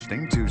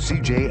listening to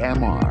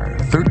CJMR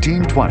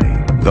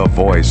 1320, the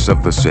voice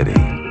of the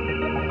city.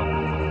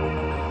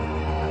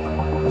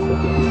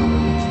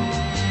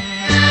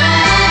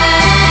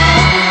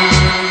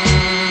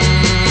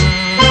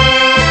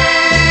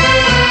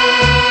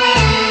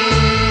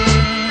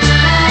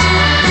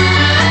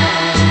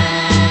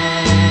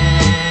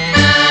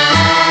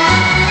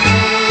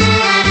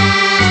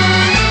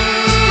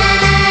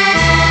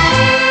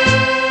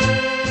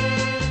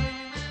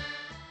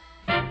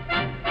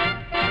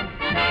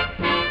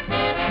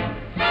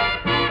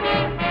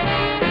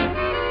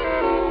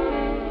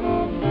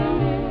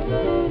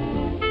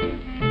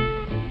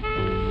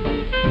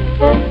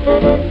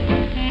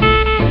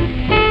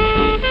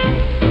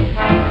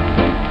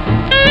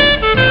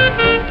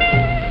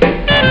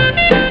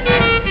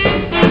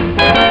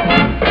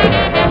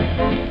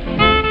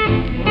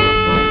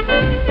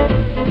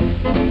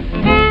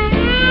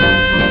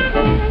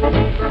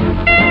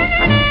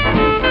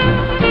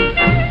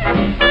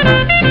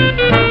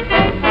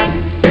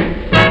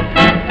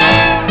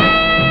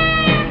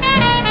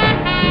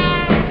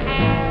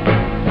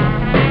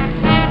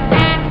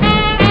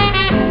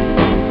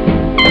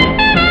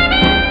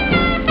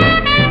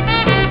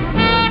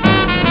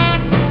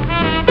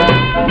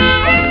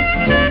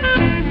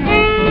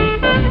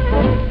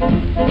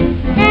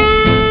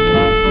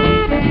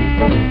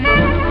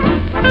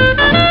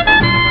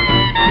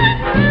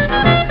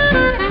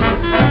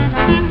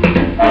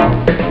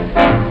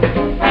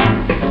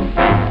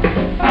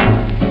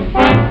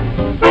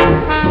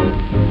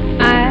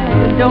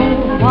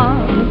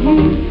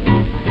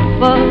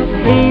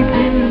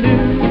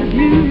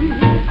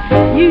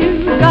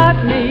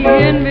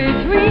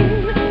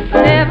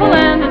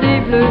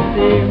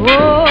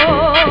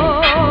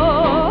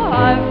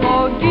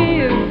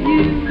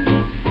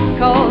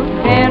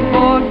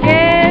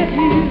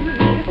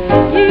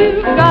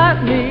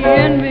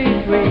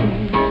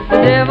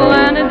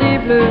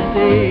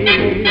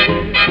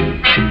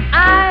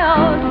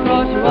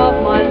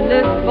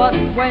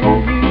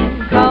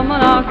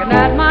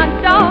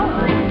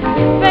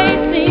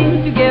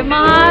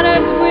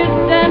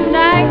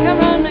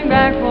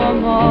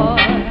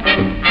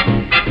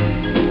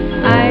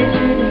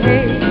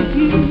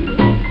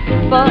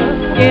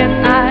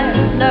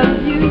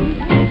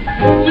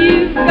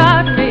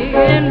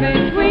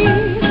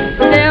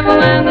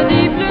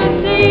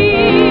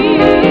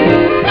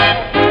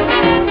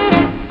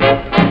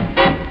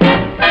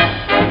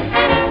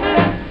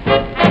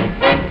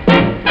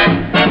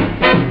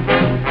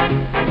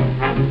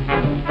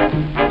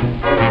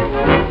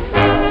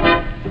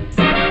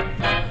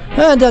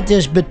 En dat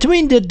is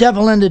Between the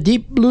Devil and the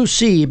Deep Blue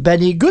Sea.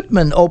 Benny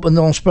Goodman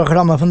opende ons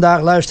programma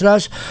vandaag,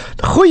 luisteraars.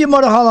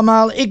 Goedemorgen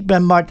allemaal, ik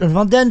ben Martin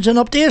van Dens. En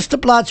op de eerste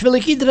plaats wil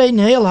ik iedereen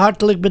heel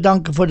hartelijk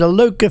bedanken voor de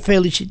leuke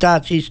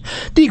felicitaties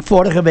die ik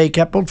vorige week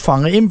heb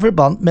ontvangen in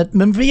verband met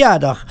mijn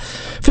verjaardag.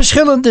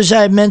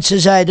 Verschillende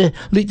mensen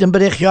liet een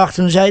berichtje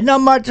achter en zei: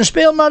 nou Martin,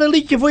 speel maar een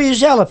liedje voor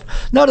jezelf.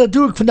 Nou, dat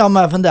doe ik dan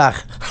maar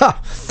vandaag. Ha.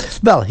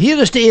 Wel,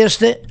 hier is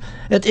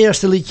het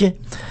eerste liedje.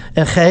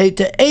 En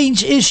geheten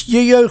Eens is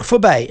je jeugd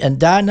voorbij. En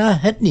daarna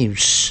het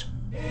nieuws.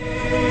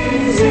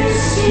 Eens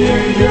is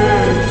je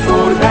jeugd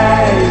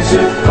voorbij,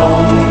 ze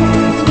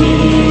komt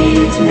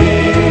niet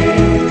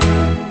meer.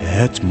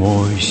 Het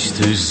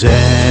mooiste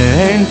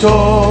zijn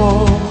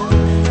toch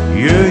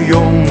je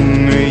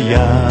jonge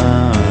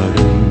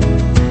jaren.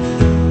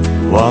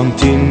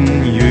 Want in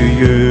je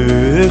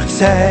jeugd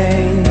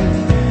zijn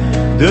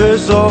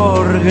de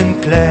zorgen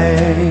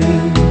klein.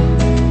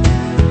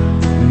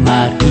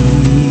 Maar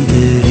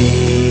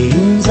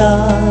iedereen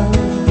zal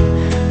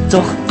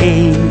toch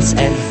eens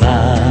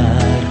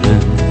ervaren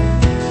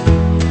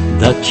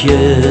dat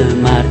je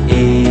maar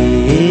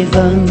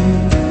even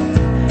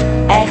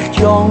echt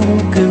jong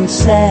kunt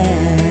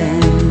zijn.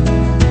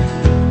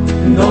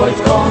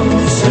 Nooit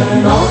komt ze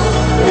nog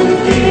een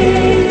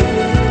keer.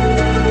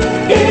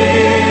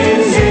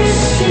 Eens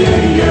is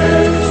je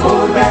jeugd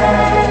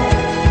voorbij.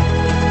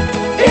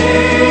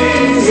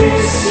 Eens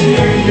is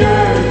je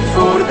jeugd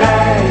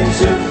voorbij.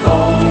 Ze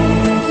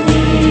komt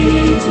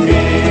niet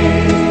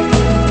meer.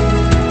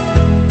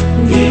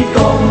 Die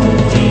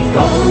komt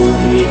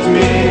niet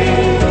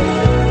meer.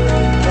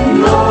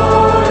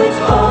 Nooit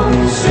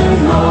komt ze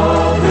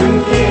nog een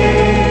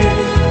keer.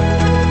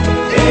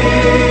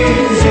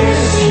 Eens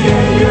is je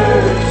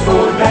jeugd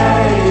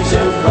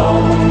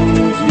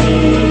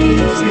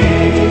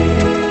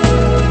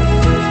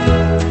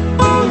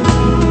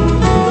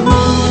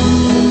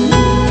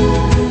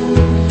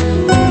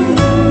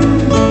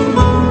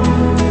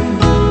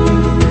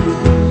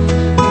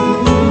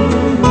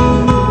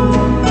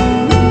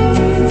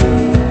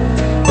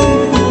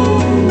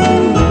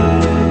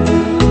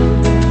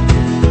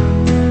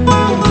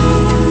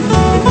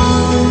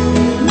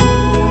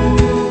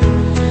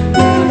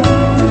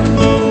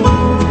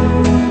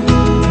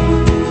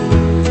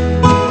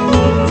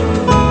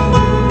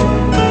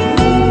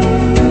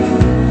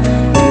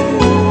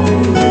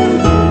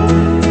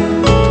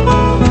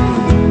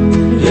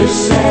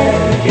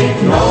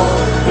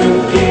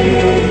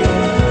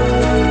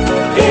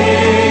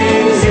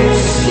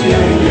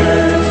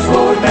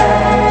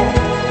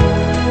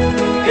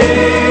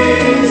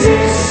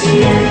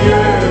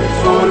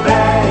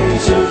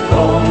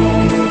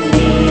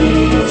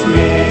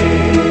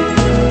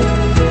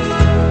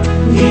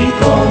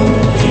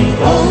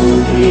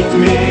niet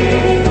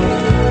meer.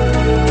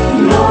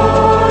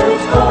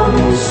 Nooit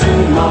komt ze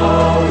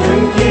nog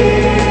een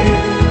keer.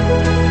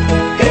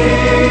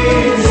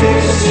 Eens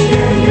is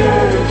je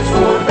jeugd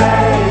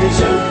voorbij,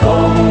 ze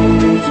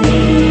komt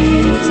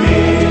niet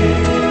meer.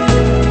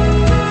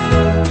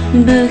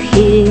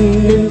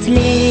 Beginnend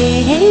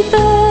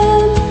leven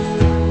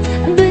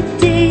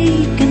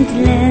betekent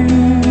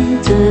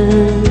lente.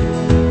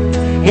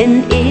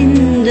 En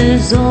in de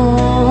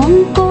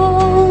zon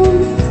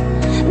komt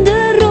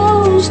de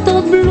roos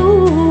tot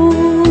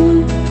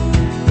bloei.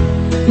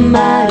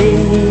 Maar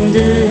in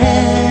de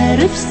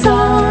herfst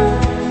zal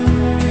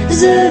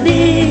ze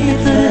weer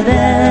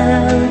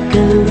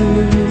verwelken.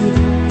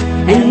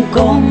 En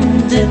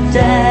komt de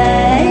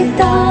tijd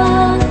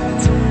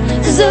dat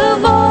ze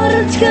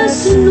wordt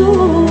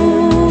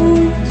gesnoeid.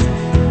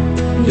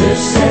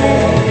 Dus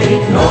zeg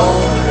ik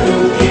nog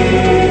een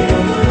keer.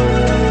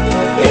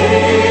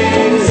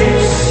 Eens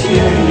is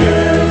je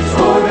jeugd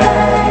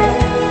voorbij.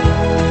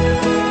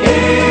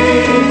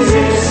 Eens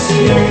is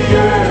je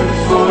jeugd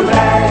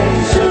voorbij.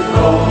 Ze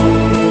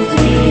komt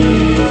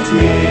niet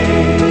meer.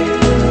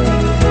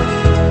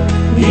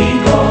 Die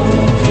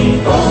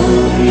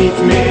komt niet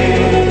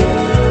meer.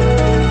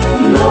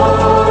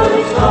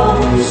 Nooit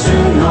komt ze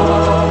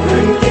nog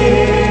een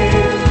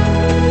keer.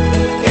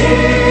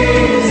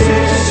 Eens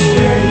is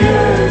je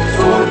jeugd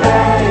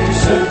voorbij.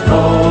 Ze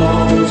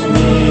komt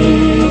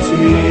niet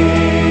meer.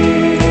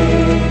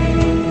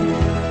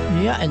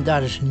 Ja, en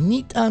daar is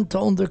niet aan te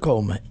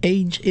onderkomen.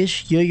 Eens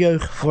is je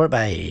jeugd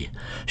voorbij.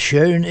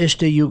 Schön ist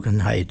de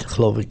Jugendheit,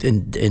 geloof ik,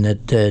 in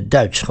het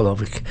Duits,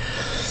 geloof ik.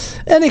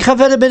 En ik ga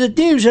verder met het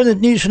nieuws. En het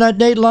nieuws vanuit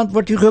Nederland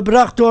wordt u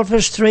gebracht door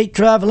Verstraight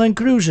Travel &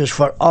 Cruises.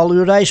 Voor al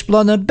uw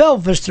reisplannen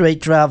bel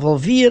Verstraight Travel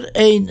 416-969-8100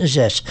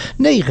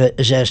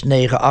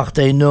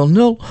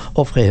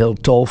 of geheel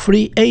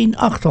toll-free 1-800-565-9267.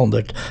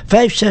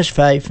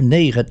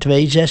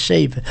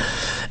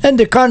 En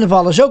de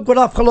carnaval is ook weer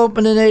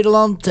afgelopen in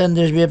Nederland. En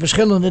er is weer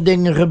verschillende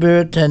dingen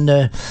gebeurd.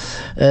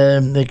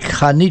 En ik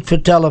ga niet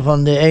vertellen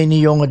van de ene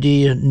jongen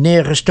die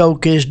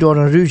neergestoken is door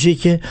een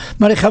ruzietje.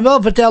 Maar ik ga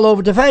wel vertellen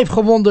over de 5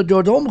 gewonden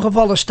door de omgevallen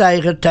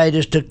steiger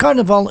tijdens de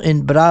carnaval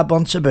in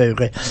Brabantse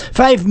Beugen.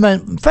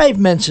 5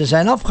 mensen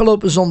zijn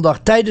afgelopen zondag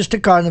tijdens de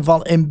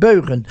carnaval in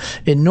Beugen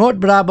in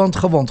Noord-Brabant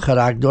gewond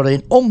geraakt door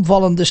een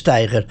omvallende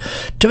steiger.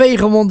 2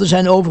 gewonden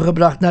zijn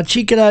overgebracht naar het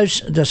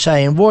ziekenhuis, dat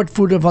zei een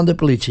woordvoerder van de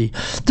politie.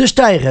 De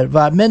steiger,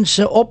 waar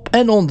mensen op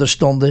en onder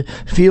stonden,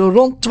 viel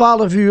rond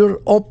 12 uur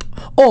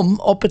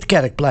op het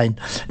Kerkplein.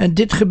 En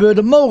dit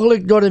gebeurde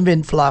mogelijk door een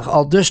windvlaag,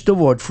 aldus de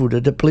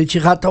woordvoerder. De politie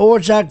gaat de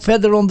oorzaak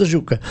verder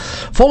onderzoeken.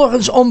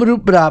 Volgens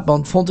Omroep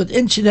Brabant vond het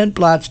incident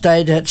plaats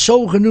tijdens het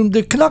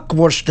zogenoemde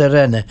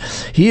knakworstenrennen.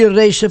 Hier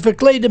racen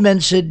verklede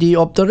mensen die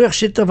op de rug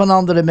zitten van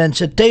andere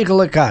mensen tegen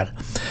elkaar.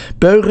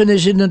 Beugen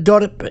is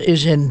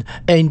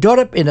een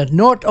dorp in het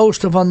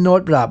noordoosten van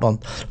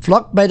Noord-Brabant,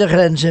 vlak bij de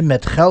grenzen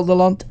met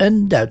Gelderland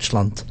en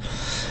Duitsland.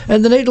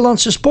 En de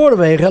Nederlandse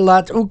spoorwegen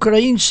laat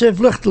Oekraïense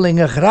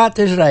vluchtelingen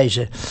gratis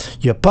reizen.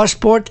 Je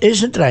paspoort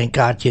is een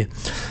treinkaartje.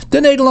 De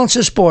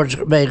Nederlandse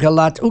spoorwegen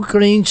laat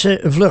Oekraïense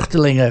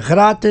vluchtelingen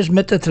gratis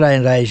met de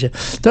trein reizen.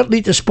 Dat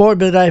liet het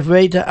spoorbedrijf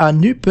weten aan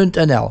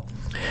nu.nl.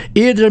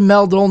 Eerder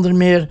meldden onder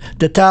meer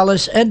de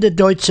Thales en de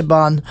Deutsche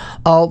Bahn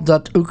al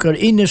dat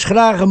Oekraïners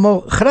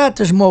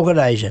gratis mogen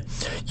reizen.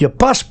 Je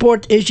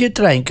paspoort is je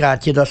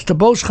treinkaartje, dat is de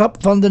boodschap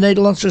van de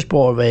Nederlandse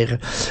spoorwegen.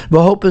 We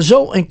hopen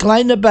zo een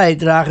kleine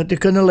bijdrage te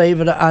kunnen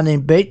leveren aan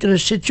een betere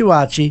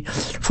situatie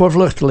voor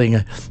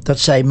vluchtelingen. Dat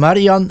zei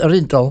Marian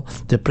Rintel,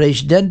 de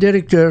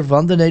president-directeur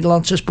van de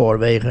Nederlandse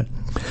spoorwegen.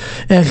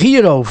 En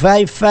Giro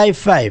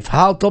 555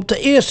 haalt op de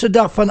eerste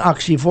dag van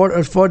actie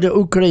voor de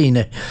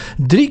Oekraïne 3,1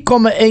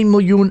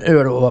 miljoen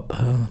euro op.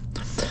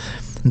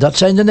 Dat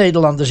zijn de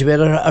Nederlanders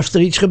weer. Als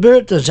er iets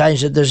gebeurt, dan zijn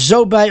ze er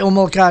zo bij om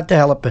elkaar te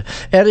helpen.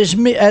 Er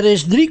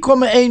is 3,1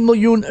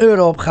 miljoen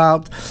euro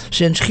opgehaald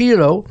sinds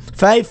Giro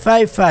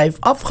 555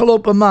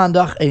 afgelopen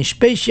maandag een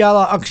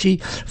speciale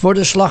actie voor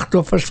de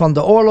slachtoffers van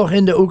de oorlog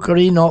in de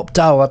Oekraïne op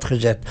touw had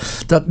gezet.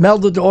 Dat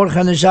meldde de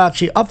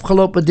organisatie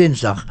afgelopen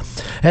dinsdag.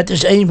 Het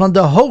is een van de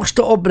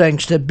hoogste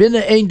opbrengsten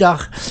binnen 1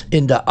 dag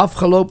in de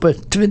afgelopen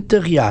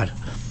 20 jaar.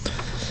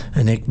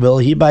 En ik wil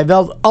hierbij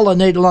wel alle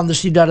Nederlanders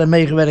die daaraan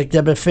meegewerkt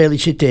hebben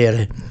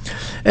feliciteren.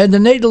 En de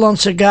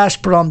Nederlandse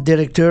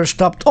Gazprom-directeur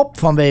stapt op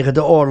vanwege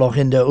de oorlog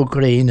in de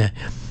Oekraïne.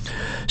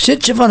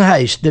 Sitje van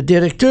Heijs, de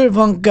directeur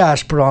van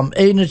Gazprom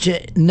Energy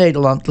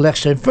Nederland, legt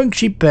zijn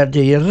functie per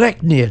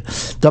direct neer.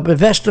 Dat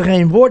bevestigt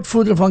een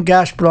woordvoerder van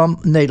Gazprom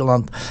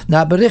Nederland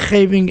na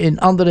berichtgeving in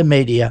andere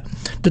media.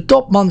 De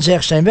topman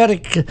zegt zijn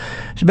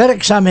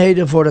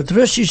werkzaamheden voor het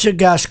Russische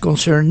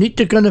gasconcern niet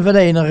te kunnen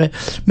verenigen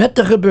met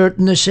de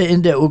gebeurtenissen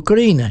in de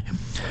Oekraïne.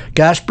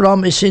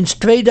 Gazprom is sinds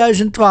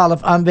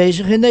 2012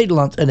 aanwezig in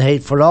Nederland en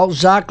heeft vooral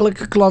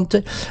zakelijke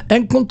klanten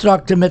en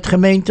contracten met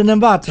gemeenten en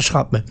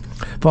waterschappen.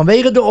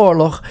 Vanwege de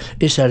oorlog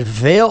is er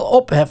veel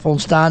ophef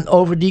ontstaan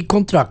over die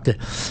contracten.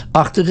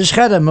 Achter de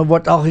schermen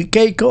wordt al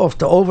gekeken of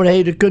de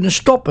overheden kunnen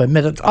stoppen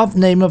met het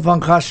afnemen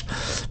van gas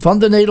van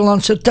de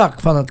Nederlandse tak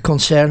van het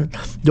concern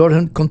door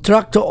hun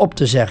contracten op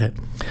te zeggen.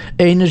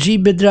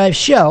 Energiebedrijf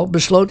Shell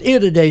besloot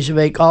eerder deze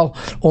week al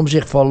om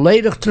zich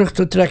volledig terug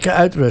te trekken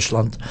uit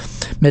Rusland.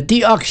 Met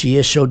die actie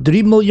is zo'n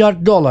 $3 miljard,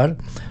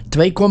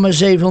 2,7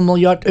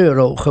 miljard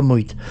euro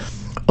gemoeid.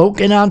 Ook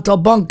een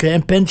aantal banken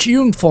en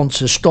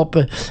pensioenfondsen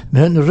stoppen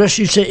hun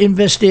Russische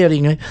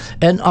investeringen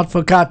en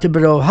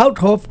advocatenbureau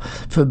Houthoff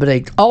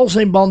verbreekt al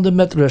zijn banden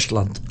met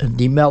Rusland. En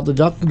die melden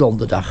dat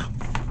donderdag.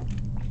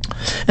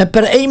 En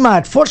per 1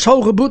 maart fors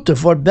hoge boete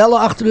voor bellen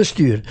achter het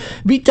stuur.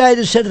 Wie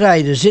tijdens het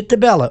rijden zit te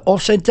bellen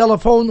of zijn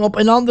telefoon op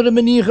een andere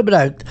manier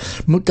gebruikt,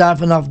 moet daar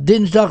vanaf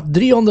dinsdag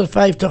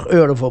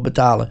 €350 voor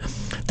betalen.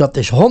 Dat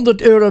is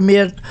 €100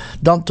 meer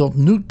dan tot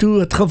nu toe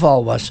het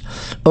geval was.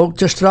 Ook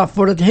de straf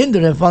voor het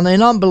hinderen van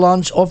een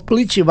ambulance of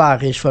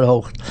politiewagen is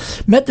verhoogd.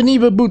 Met de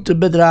nieuwe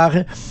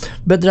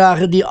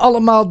boetebedragen die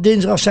allemaal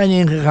dinsdag zijn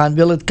ingegaan,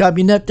 wil het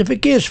kabinet de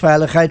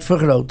verkeersveiligheid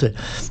vergroten.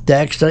 De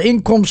extra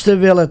inkomsten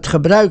wil het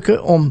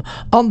gebruiken om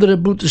andere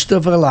boetes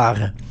te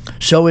verlagen.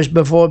 Zo is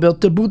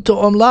bijvoorbeeld de boete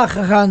omlaag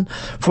gegaan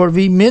voor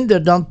wie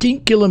minder dan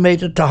 10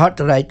 kilometer te hard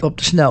rijdt op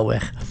de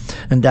snelweg.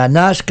 En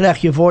daarnaast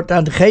krijg je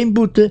voortaan geen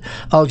boete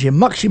als je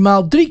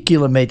maximaal 3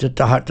 kilometer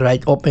te hard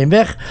rijdt op een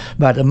weg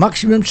waar de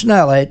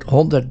maximumsnelheid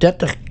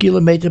 130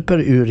 kilometer per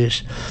uur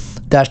is.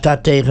 Daar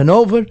staat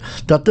tegenover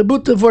dat de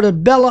boete voor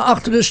het bellen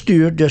achter het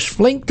stuur dus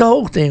flink de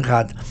hoogte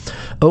ingaat.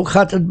 Ook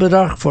gaat het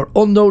bedrag voor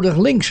onnodig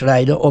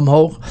linksrijden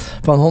omhoog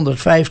van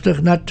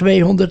 €150 naar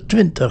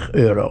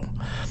 €220.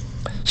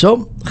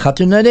 Zo, gaat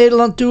u naar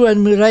Nederland toe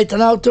en u rijdt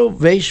een auto,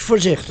 wees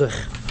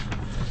voorzichtig.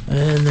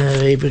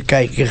 En even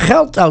kijken.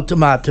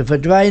 Geldautomaten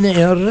verdwijnen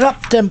in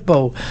rap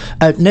tempo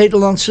uit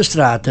Nederlandse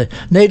straten.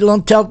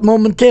 Nederland telt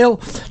momenteel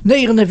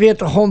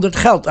 4900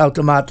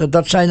 geldautomaten.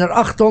 Dat zijn er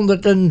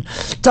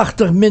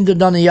 880 minder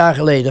dan een jaar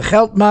geleden.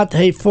 Geldmaat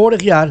heeft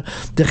vorig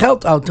jaar de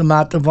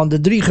geldautomaten van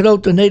de 3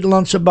 grote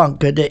Nederlandse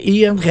banken, de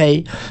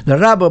ING, de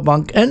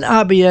Rabobank en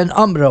ABN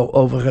AMRO,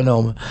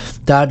 overgenomen.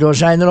 Daardoor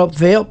zijn er op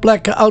veel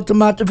plekken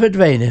automaten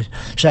verdwenen,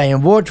 zei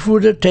een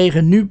woordvoerder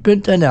tegen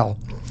nu.nl.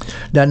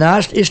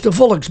 Daarnaast is de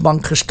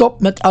Volksbank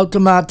gestopt met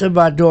automaten,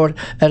 waardoor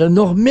er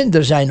nog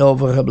minder zijn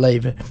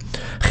overgebleven.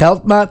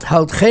 Geldmaat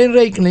houdt geen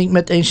rekening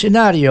met een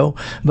scenario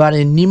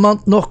waarin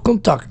niemand nog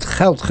contact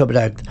geld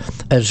gebruikt.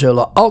 Er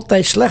zullen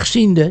altijd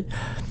slechtzienden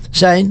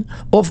zijn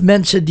of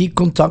mensen die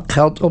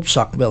contactgeld op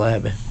zak willen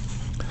hebben.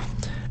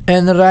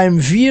 En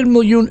ruim 4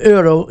 miljoen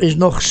euro is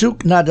nog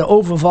zoek naar de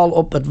overval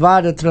op het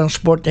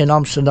waardetransport in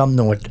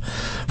Amsterdam-Noord.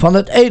 Van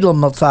het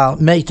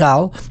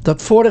edelmetaal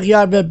dat vorig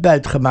jaar werd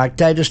buitgemaakt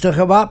tijdens de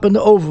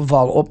gewapende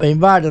overval op een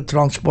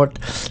waardetransport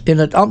in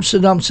het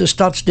Amsterdamse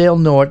stadsdeel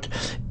Noord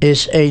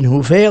is een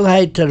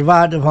hoeveelheid ter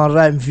waarde van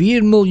ruim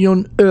 4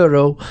 miljoen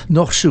euro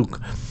nog zoek.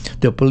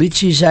 De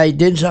politie zei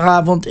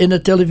dinsdagavond in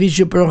het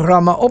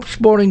televisieprogramma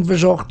Opsporing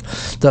Verzocht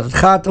dat het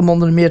gaat om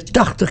onder meer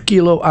 80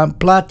 kilo aan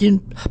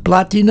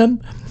platinum,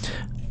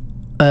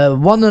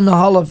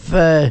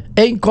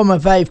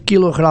 1,5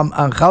 kilogram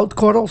aan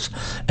goudkorrels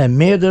en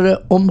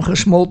meerdere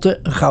omgesmolten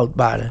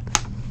goudbaren.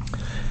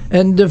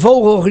 En de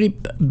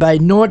vogelgriep bij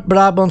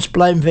Noord-Brabants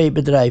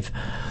pluimveebedrijf.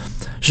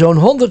 Zo'n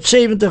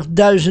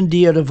 170.000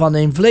 dieren van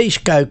een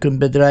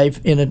vleeskuikenbedrijf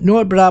in het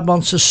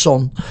Noord-Brabantse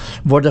Son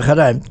worden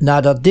geruimd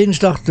nadat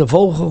dinsdag de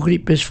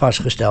vogelgriep is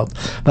vastgesteld.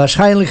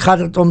 Waarschijnlijk gaat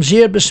het om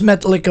zeer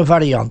besmettelijke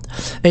variant.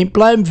 Een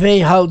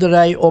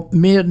pluimveehouderij op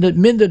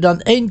minder dan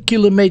 1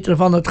 kilometer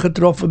van het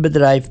getroffen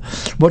bedrijf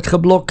wordt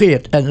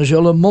geblokkeerd en er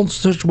zullen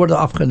monsters worden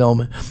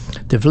afgenomen.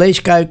 De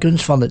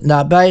vleeskuikens van het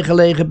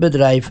nabijgelegen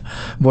bedrijf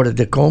worden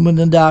de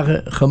komende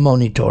dagen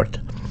gemonitord.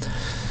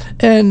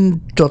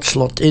 En tot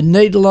slot, in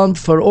Nederland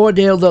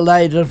veroordeelde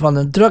leider van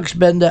een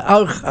drugsbende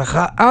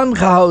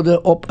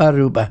aangehouden op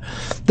Aruba.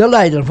 De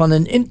leider van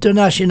een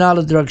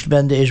internationale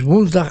drugsbende is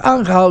woensdag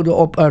aangehouden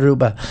op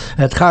Aruba.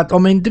 Het gaat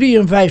om een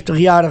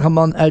 53-jarige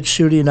man uit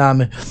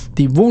Suriname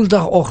die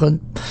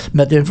woensdagochtend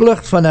met een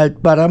vlucht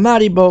vanuit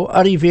Paramaribo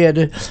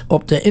arriveerde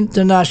op de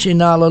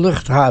internationale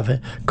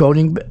luchthaven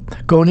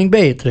Koning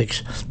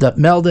Beatrix. Dat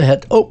meldde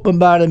het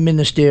Openbare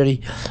Ministerie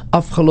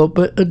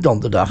afgelopen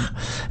donderdag.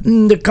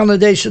 De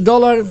Canadese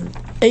dollar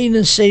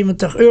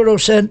 71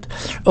 eurocent.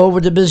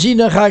 Over de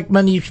benzine ga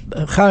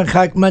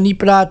ik maar niet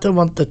praten,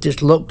 want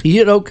het loopt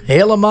hier ook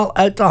helemaal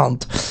uit de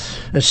hand.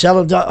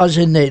 Hetzelfde als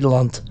in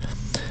Nederland.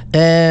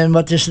 En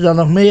wat is er dan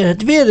nog meer?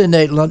 Het weer in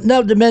Nederland.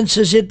 Nou, de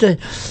mensen zitten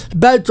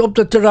buiten op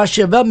het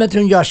terrasje wel met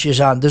hun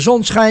jasjes aan. De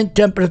zon schijnt,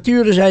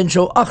 temperaturen zijn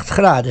zo 8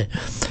 graden.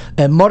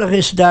 En morgen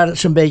is daar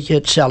zo'n beetje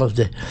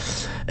hetzelfde.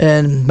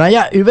 Maar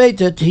ja, u weet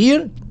het,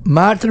 hier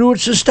maart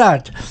roert zijn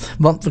staart.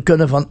 Want we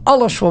kunnen van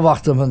alles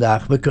verwachten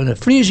vandaag. We kunnen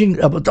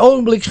vriezing, op het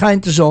ogenblik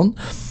schijnt de zon.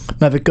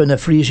 Maar we kunnen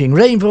freezing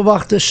rain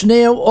verwachten,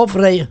 sneeuw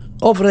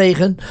of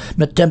regen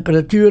met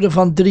temperaturen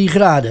van 3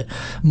 graden.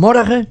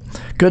 Morgen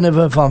kunnen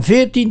we van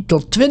 14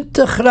 tot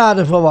 20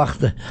 graden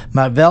verwachten,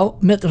 maar wel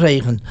met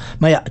regen.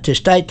 Maar ja, het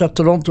is tijd dat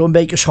Toronto een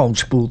beetje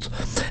schoonspoelt.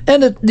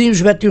 En het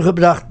nieuws werd u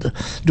gebracht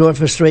door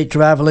Verstraight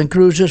Travel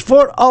Cruises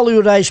voor al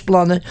uw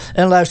reisplannen.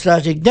 En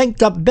luisteraars, ik denk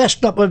dat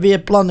best dat we weer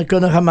plannen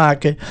kunnen gaan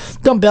maken.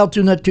 Dan belt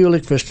u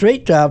natuurlijk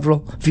Verstraight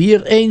Travel 416-969-8100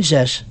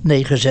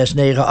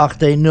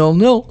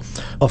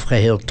 of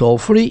geheel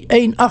toll-free 1-800-565-9267.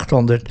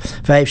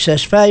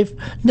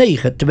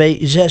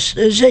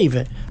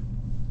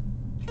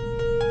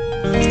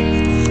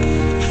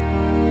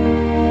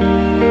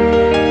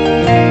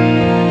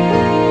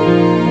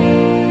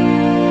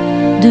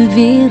 De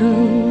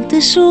wereld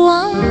is zo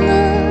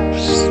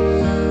anders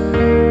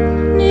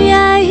nu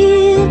jij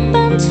hier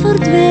bent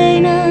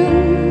verdwenen.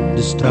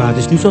 De straat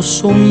is nu zo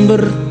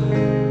somber.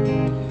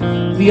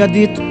 Wie had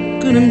dit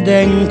kunnen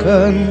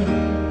denken?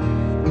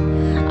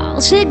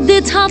 Als ik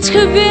dit had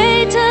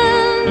geweten,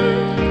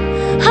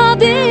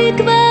 had ik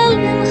wel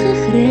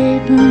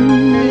ingegrepen.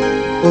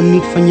 Om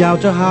niet van jou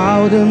te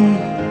houden,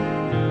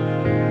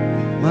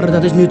 maar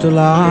dat is nu te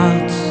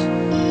laat.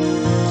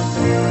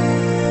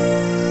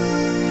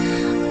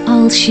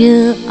 Als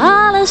je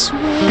alles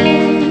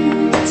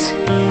weet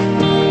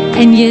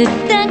en je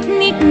denkt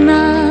niet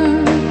na,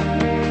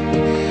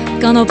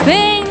 kan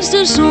opeens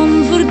de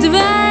zon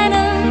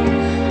verdwijnen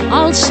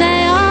als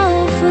zij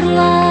jou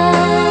verlaat.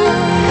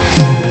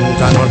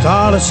 Dan wordt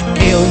alles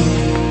kil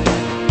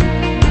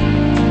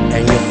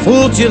en je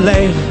voelt je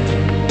leeg.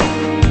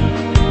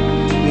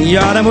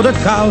 Ja, dan wordt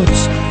het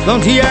koud,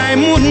 want jij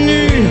moet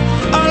nu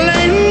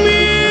alleen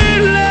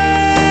meer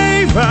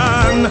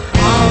leven.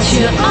 Als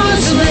je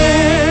alles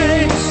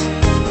weet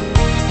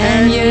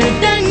en je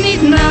denkt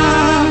niet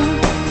na,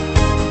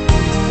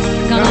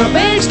 kan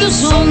opeens de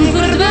zon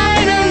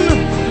verdwijnen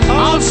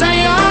als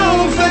zij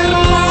jou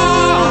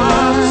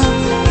verlaat.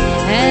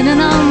 En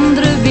een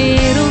andere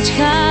wereld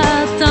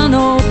gaat dan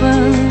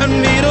open.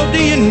 Een wereld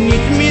die je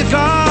niet meer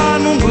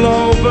kan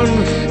ontlopen.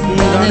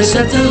 Dan is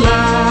het te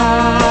laat.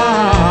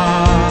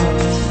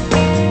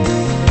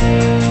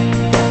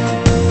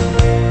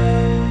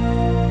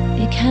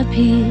 Ik heb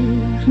hier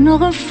nog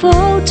een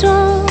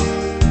foto,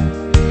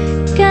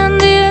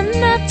 kende je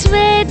na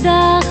 2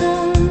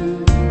 dagen.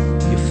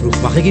 Je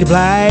vroeg, mag ik hier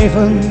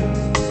blijven?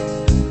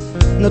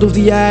 Dat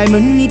hoefde jij me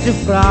niet te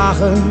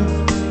vragen.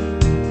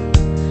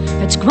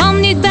 Het kwam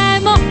niet bij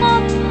me op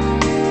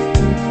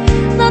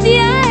dat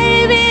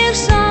jij weer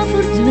zou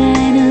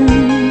verdwijnen.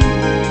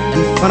 En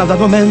vanaf dat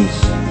moment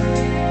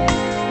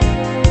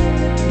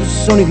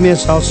de zon niet meer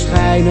zal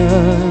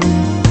schijnen.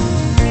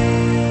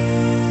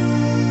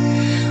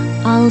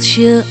 Als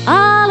je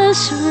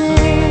alles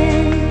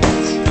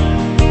weet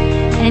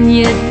en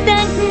je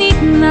denkt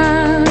niet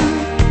na,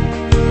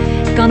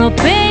 kan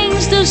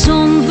opeens de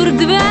zon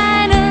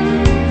verdwijnen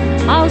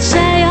als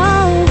zij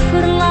jou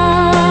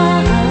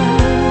verlaat.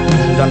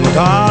 Dan wordt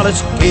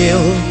alles kil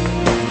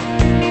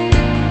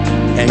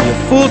en je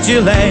voelt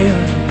je leeg.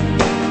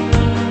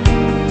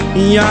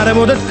 Ja, dan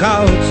wordt het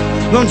koud,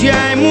 want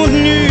jij moet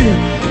nu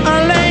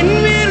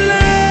alleen weer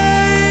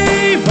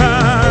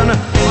leven.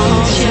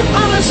 Als je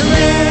alles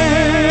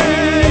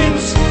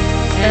weet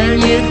en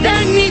je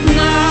denkt niet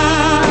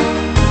na,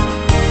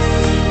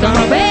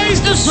 kan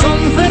opeens de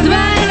zon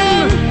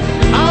verdwijnen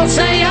als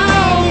zij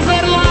jou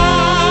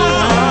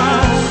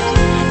verlaat.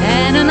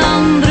 En een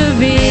andere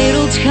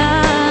wereld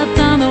gaat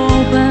dan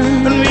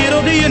open. Een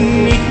wereld die je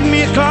niet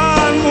meer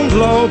kan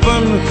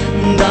ontlopen.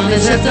 Dan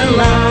is het te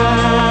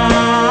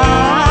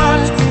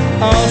laat.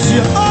 Als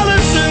je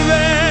alles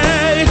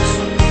weet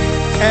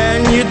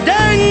en je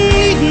denkt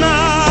niet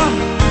na,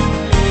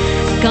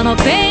 Kan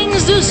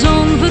opeens de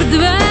zon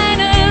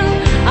verdwijnen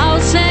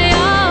als zij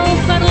jou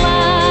verlaat.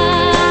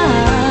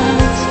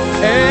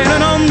 en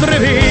een andere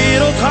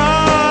wereld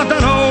gaat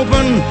dan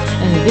open.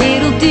 Een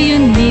wereld die je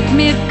niet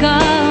meer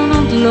kan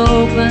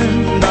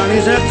ontlopen. Dan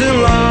is het te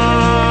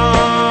laat.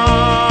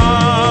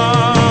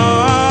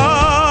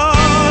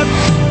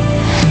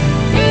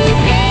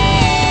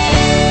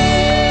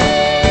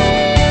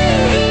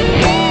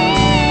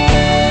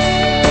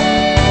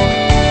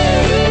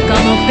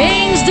 Kan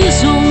opeens de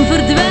zon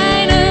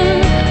verdwijnen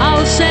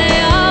als zij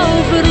jou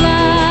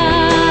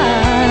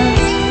verlaat.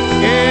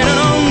 En een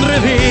andere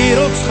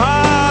wereld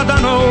gaat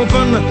dan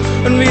open.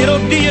 Een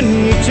wereld die je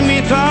niet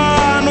meer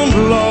kan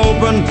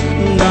ontlopen.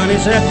 Dan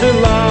is het te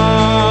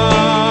laat.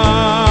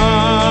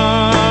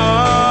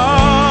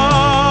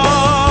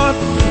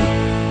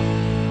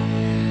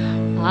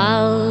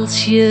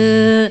 Als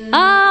je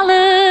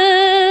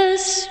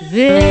alles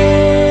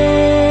weet.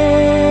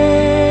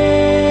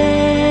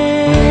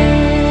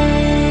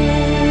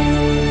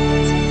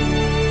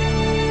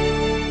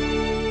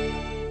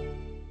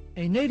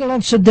 Een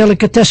Hollandse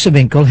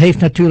delicatessenwinkel heeft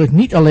natuurlijk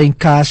niet alleen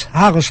kaas,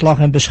 hagelslag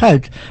en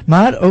beschuit,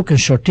 maar ook een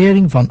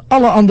sortering van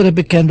alle andere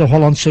bekende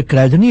Hollandse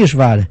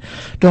kruidenierswaren.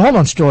 De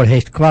Holland Store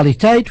heeft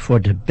kwaliteit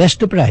voor de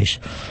beste prijs.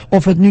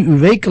 Of het nu uw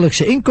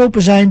wekelijkse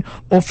inkopen zijn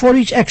of voor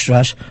iets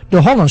extra's,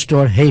 de Holland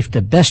Store heeft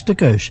de beste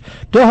keus.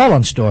 De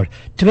Holland Store,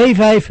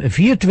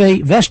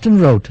 2542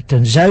 Weston Road,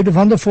 ten zuiden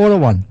van de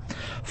 401.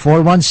 416-247-8659.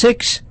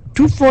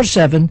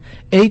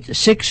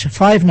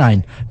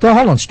 De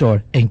Holland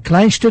Store, een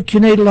klein stukje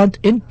Nederland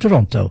in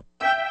Toronto.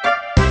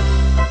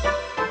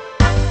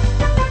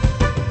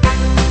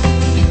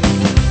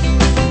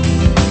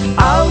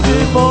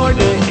 Ouder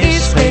worden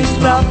is geen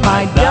straf,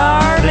 my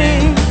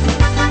darling.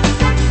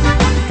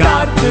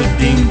 Carpe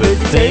diem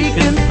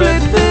betekent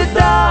pluk de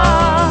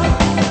dag.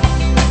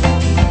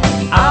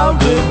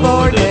 Ouder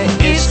worden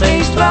is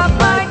geen straf,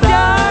 my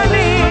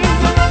darling.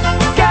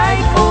 Kijk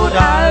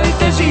vooruit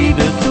en zie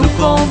de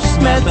toekomst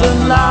met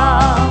een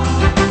lach.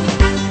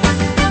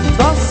 Het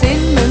was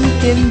in mijn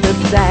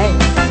kindertijd,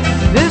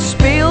 we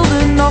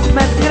speelden nog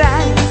met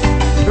krijt.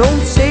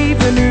 Rond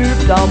 7 uur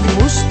dan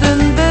moesten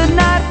we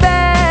naar bed.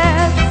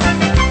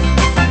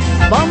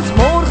 Want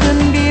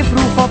morgen weer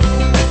vroeg op,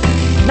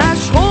 naar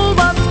school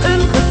wat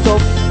een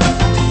getop.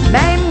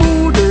 Mijn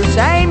moeder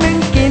zei mijn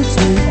kind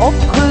nu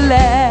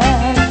opgelet.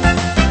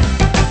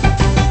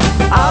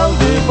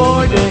 Ouder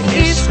worden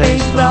is geen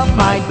straf,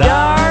 my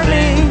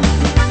darling.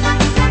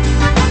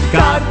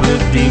 Carpe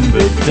diem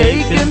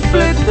betekent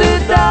pluk de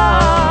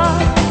dag.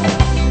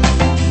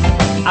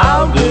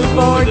 Ouder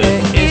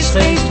worden is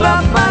geen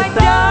straf, my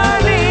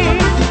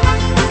darling.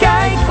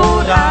 Kijk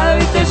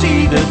vooruit en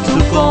zie de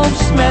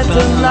toekomst met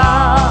een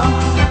lach.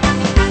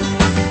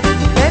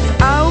 Werd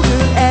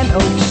ouder en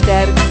ook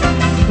sterk,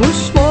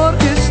 moest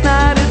morgens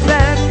naar het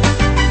werk.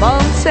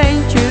 Want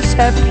centjes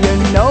heb je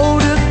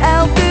nodig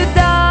elke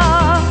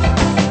dag.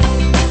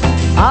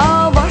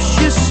 Al was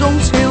je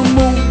soms heel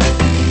moe,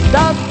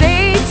 dat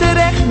deed er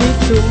echt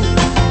niet toe.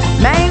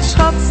 Mijn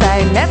schat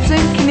zei net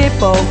een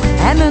knipoog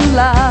en een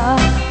lach.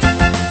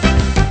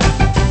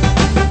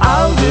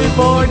 Ouder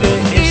worden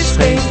is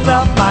geen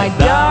straf, my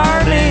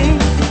darling.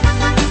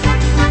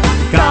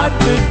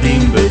 Carpe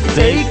diem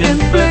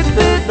betekent pluk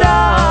de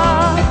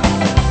dag.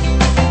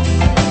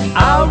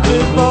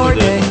 Ouder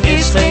worden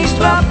is geen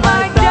straf,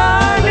 my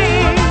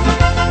darling.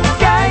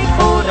 Kijk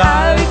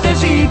vooruit en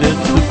zie de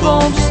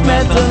toekomst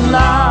met een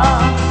lach.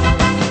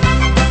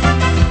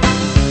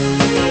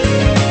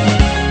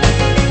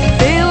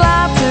 Veel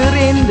later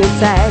in de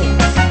tijd,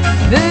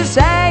 we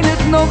zijn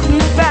het nog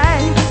niet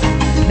kwijt.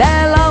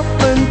 Wel af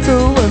en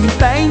toe een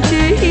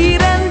pijntje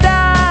hier en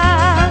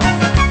daar.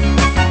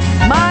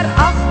 Maar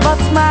ach,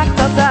 wat maakt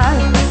dat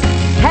uit?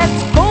 Het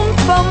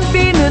komt van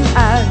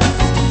binnenuit.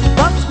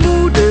 Wat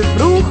moeder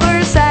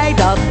vroeger zei,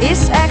 dat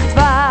is echt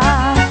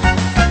waar.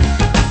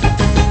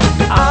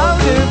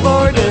 Ouder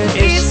worden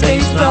is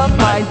geen straf,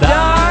 my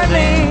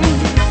darling.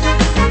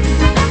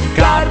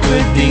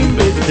 Carpe diem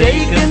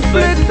betekent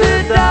pluk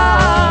de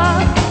dag.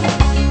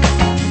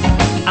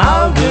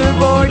 Ouder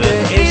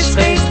worden is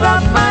geen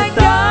straf, my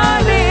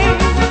darling.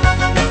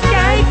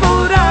 Kijk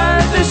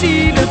vooruit en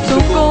zie de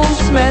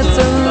toekomst met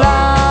een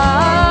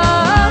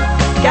lach.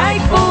 Kijk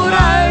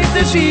vooruit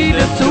en zie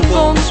de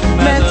toekomst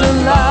met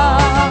een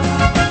lach.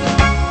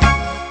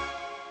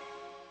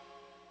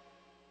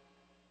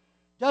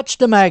 Dutch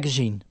the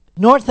Magazine,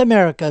 North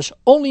America's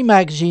only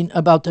magazine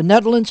about the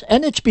Netherlands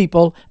and its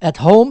people at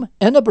home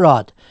and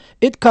abroad.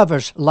 It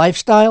covers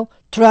lifestyle,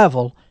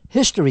 travel,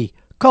 history,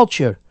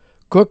 culture,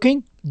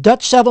 cooking,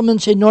 Dutch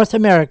settlements in North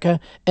America,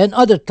 and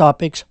other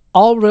topics,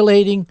 all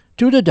relating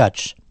to the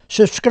Dutch.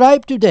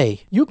 Subscribe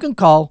today. You can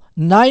call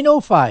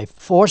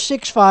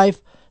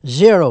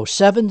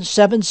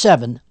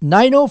 905-465-0777,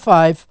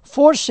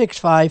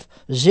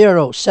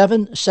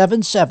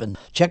 905-465-0777.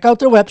 Check out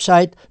their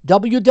website,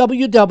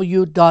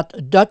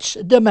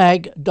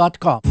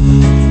 www.dutchdemag.com.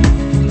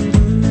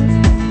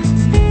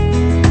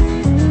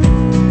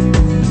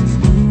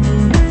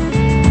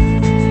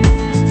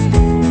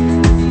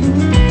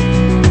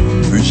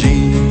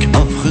 Muziek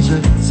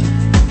afgezet,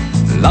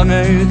 lang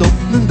uit op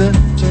mijn bed.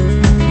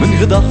 Mijn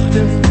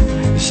gedachten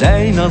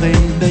zijn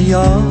alleen bij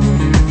jou.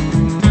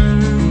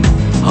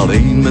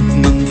 Alleen met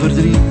mijn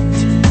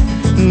verdriet,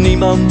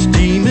 niemand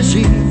die me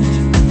ziet.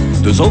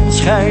 De zon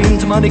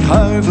schijnt, maar ik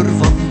huiver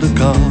van de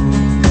kou.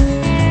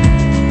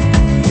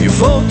 Je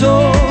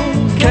foto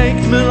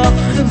kijkt me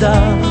lachend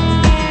aan,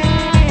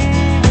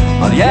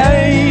 maar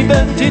jij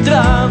bent in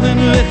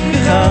tranen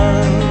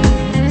weggegaan,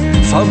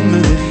 van me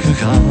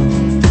weggegaan.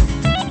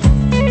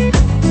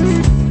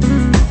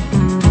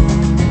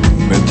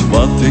 Met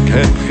wat ik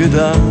heb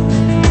gedaan,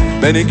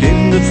 ben ik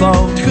in de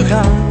fout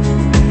gegaan.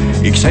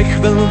 Ik zeg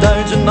wel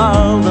 1000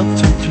 maal dat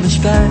het me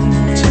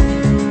spijt.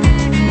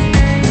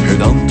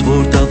 Het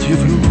antwoord dat je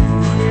vroeg,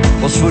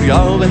 was voor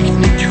jou echt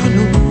niet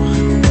genoeg.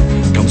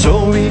 Kan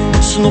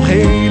zoiets nog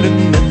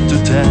helen met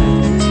de tijd.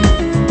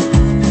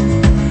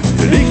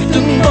 De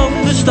lichten van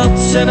de stad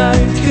zijn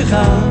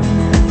uitgegaan.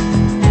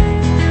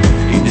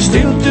 In de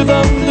stilte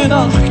van de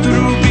nacht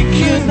roep ik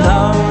je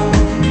naam.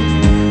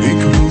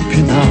 Ik roep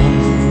je naam. gedaan.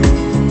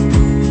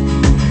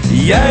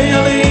 Jij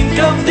alleen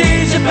kan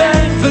deze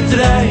pijn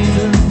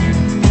verdrijven.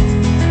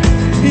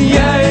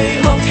 Jij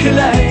had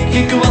gelijk,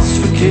 ik was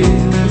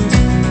verkeerd.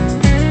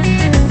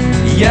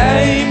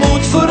 Jij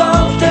moet voor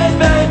altijd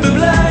bij me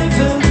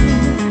blijven.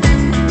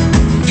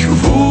 Het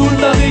gevoel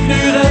dat ik nu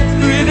heb,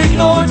 wil ik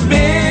nooit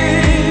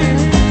meer.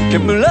 Ik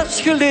heb mijn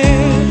les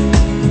geleerd.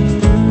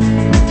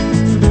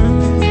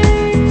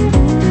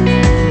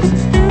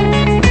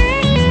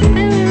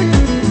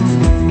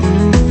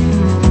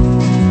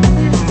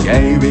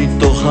 Jij weet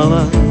toch al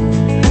lang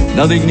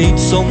dat ik niet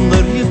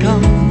zonder je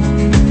kan.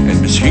 En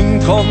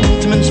misschien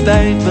komt mijn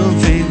spijt wel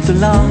veel te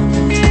laat.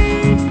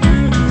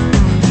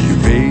 Je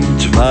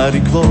weet waar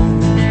ik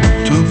woon,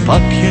 toen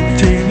pak je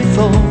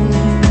telefoon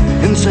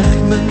en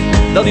zeg me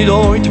dat dit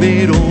ooit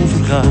weer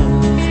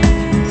overgaat.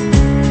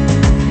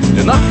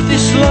 De nacht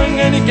is lang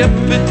en ik heb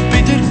het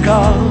bitter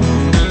koud.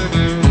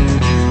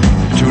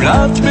 Toen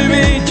laat me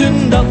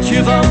weten dat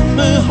je van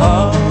me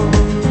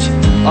houdt,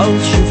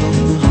 als je van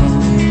me houdt.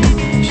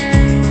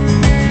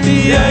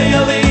 Jij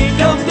alleen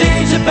kan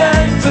deze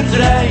pijn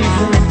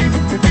verdrijven.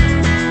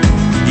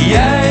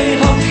 Jij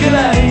had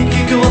gelijk,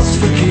 ik was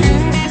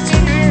verkeerd.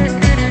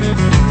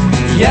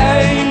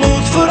 Jij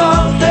moet voor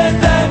altijd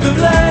bij me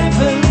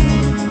blijven.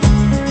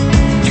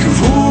 Het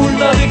gevoel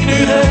dat ik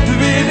nu heb,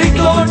 wil ik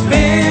nooit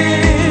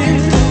meer.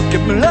 Ik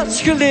heb mijn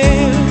les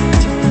geleerd.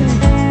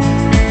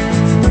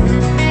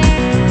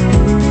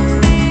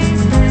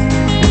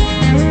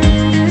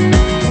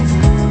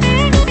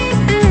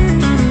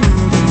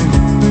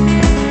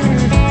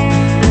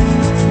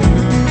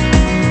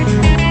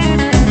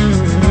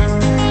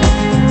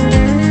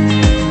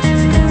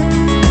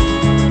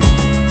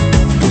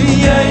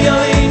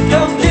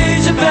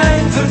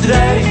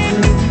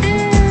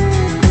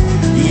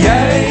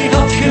 Jij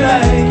had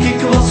gelijk,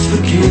 ik was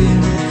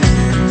verkeerd.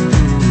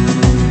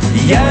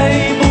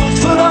 Jij moet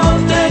voor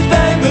altijd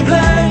bij me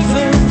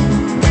blijven.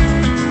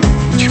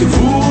 Het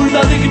gevoel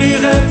dat ik nu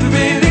heb,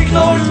 wil ik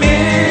nooit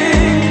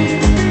meer.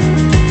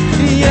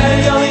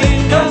 Jij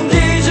alleen kan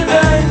deze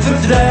pijn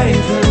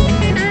verdrijven.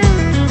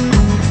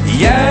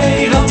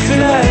 Jij had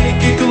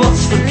gelijk, ik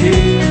was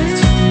verkeerd.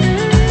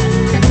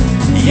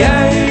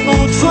 Jij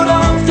moet voor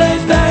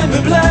altijd bij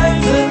me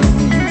blijven.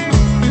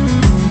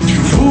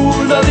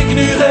 Dat ik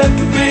nu heb,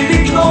 weet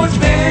ik nooit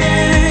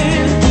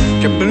meer.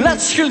 Ik heb mijn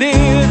les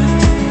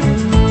geleerd.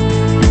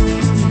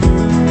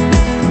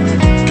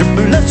 Ik heb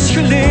mijn les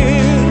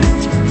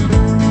geleerd.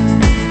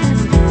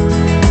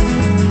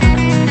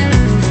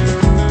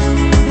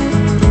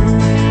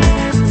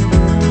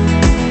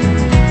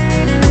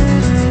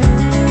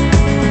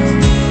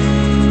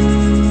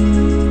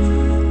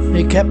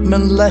 Ik heb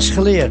mijn les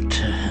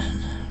geleerd.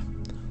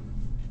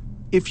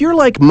 If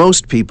you're like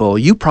most people,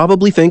 you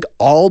probably think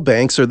all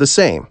banks are the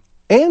same.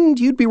 And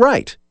you'd be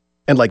right.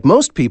 And like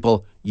most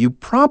people, you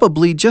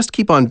probably just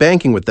keep on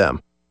banking with them.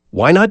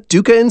 Why not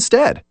Duca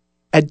instead?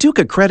 At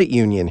Duca Credit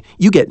Union,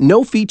 you get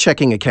no-fee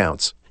checking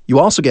accounts. You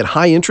also get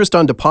high interest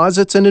on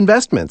deposits and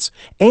investments,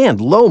 and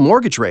low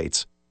mortgage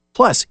rates.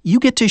 Plus, you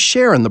get to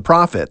share in the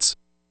profits.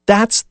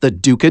 That's the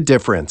Duca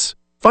difference.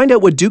 Find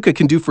out what Duca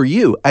can do for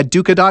you at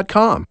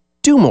Duca.com.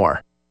 Do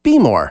more. Be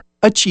more.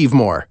 Achieve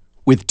more.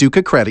 With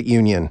Duca Credit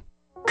Union.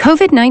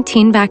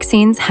 COVID-19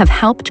 vaccines have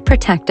helped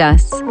protect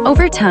us.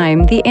 Over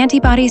time, the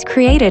antibodies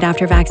created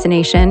after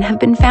vaccination have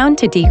been found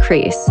to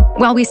decrease.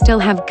 While we still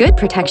have good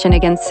protection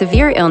against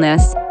severe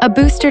illness, a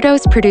booster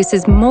dose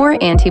produces more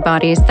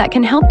antibodies that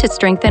can help to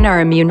strengthen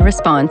our immune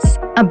response.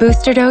 A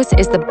booster dose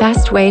is the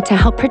best way to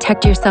help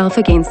protect yourself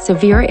against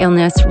severe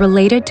illness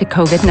related to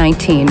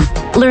COVID-19.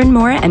 Learn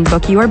more and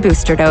book your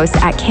booster dose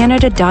at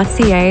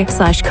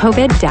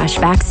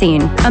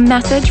canada.ca/COVID-vaccine. A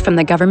message from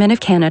the Government of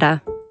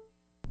Canada.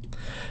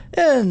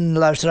 En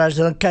luisteraars,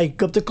 dan kijk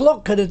ik op de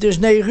klok en het is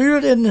 9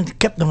 uur en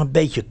ik heb nog een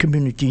beetje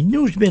community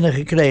news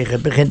binnengekregen.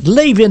 Het begint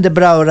leven in de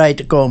brouwerij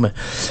te komen.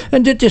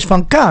 En dit is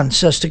van CANS,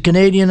 dat is de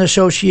Canadian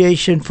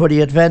Association for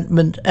the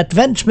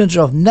Advancements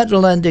of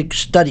Netherlandic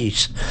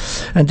Studies.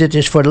 En dit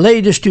is voor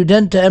leden,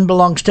 studenten en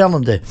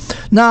belangstellenden.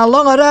 Na een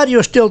lange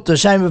radiostilte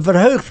zijn we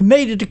verheugd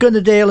mede te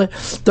kunnen delen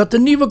dat de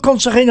nieuwe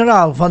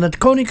consul-generaal van het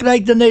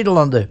Koninkrijk der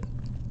Nederlanden,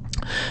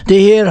 de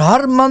heer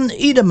Harman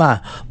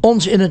Idema,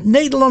 ons in het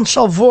Nederlands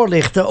zal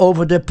voorlichten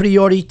over de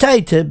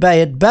prioriteiten bij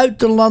het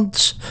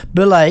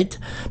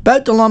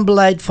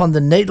buitenlandbeleid van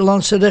de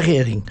Nederlandse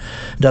regering.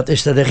 Dat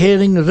is de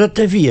regering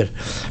Rutte 4.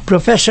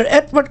 Professor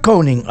Edward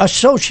Koning,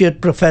 associate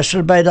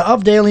professor bij de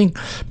afdeling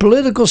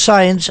Political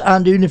Science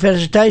aan de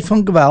Universiteit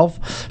van Guelph,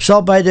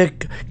 zal bij de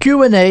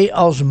Q&A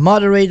als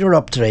moderator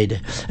optreden.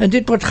 En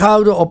dit wordt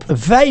gehouden op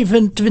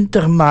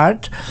 25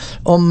 maart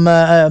om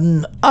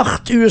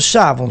 8 uur 's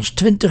avonds,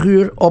 20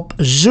 uur op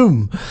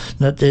Zoom.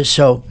 Dat is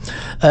zo.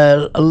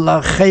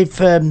 Geef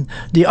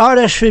die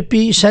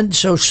RSVP, zend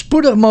zo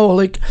spoedig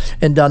mogelijk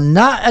en dan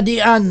na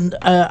die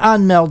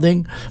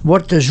aanmelding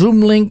wordt de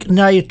Zoom-link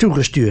naar je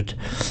toegestuurd.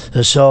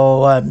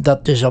 Zo,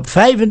 dat is op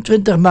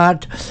 25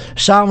 maart,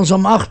 's avonds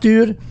om 8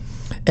 uur.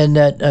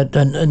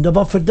 En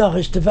wat voor dag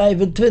is de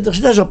 25e?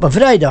 Dat is op een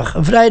vrijdag.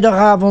 Een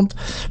vrijdagavond,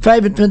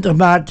 25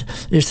 maart,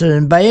 is er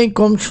een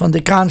bijeenkomst van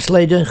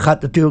decaansleden.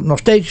 Gaat natuurlijk nog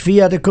steeds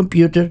via de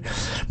computer.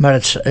 Maar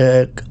het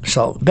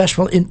zal best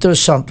wel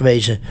interessant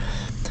wezen.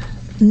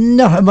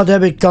 Nou, en wat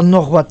heb ik dan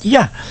nog wat?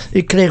 Ja,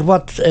 ik kreeg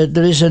wat.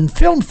 Er is een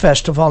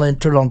filmfestival in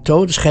Toronto.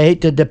 Dat is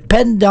geheten de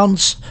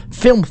Pendance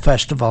Film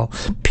Festival.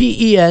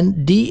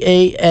 P-E-N-D-A-N-C-E.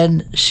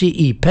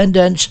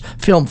 Pendance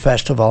Film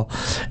Festival.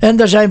 En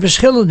daar zijn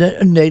verschillende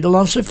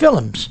Nederlandse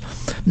films.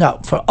 Nou,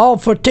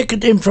 voor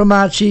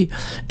ticketinformatie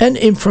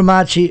en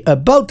informatie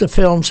about the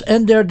films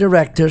and their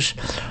directors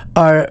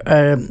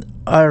are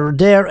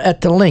there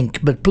at the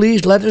link. But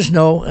please let us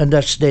know. And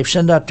they've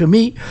sent that to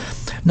me.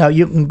 Now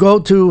you can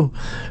go to...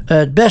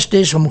 het beste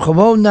is om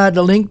gewoon naar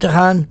de link te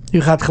gaan.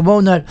 U gaat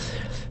gewoon naar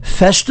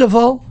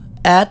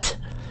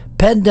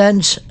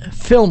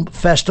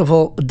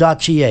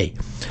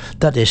festival@pendancefilmfestival.ca.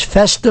 Dat is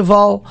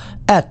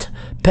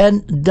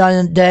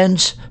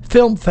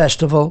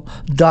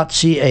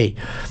festival@pendancefilmfestival.ca.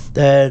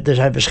 Er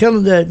zijn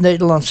verschillende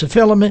Nederlandse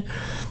filmen.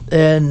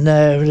 En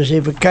dus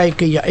even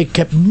kijken. Ja, ik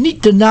heb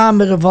niet de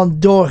namen ervan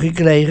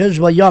doorgekregen. Dat is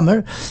wel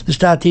jammer. Er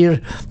staat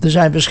hier, er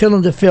zijn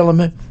verschillende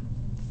filmen.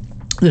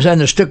 Er zijn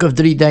een stuk of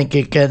 3, denk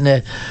ik.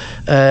 En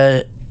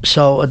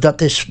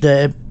dat is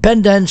de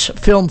Pendance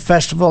Film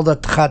Festival.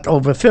 Dat gaat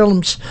over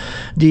films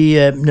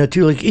die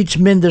natuurlijk iets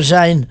minder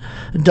zijn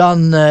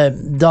dan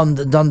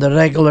de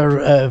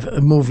regular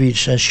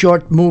movies.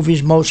 Short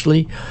movies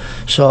mostly.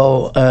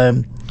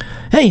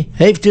 Hey,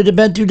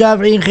 bent u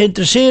daarin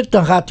geïnteresseerd?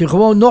 Dan gaat u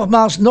gewoon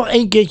nogmaals nog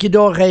een keertje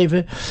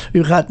doorgeven.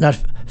 U gaat naar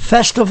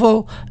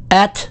festival@...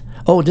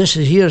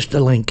 hier is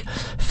de link.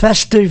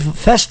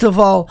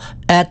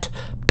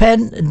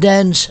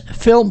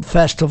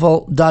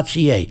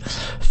 Festival@pendancefilmfestival.ca.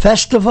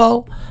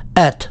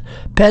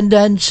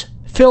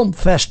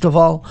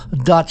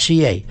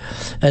 Festival@pendancefilmfestival.ca.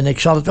 En ik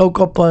zal het ook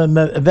op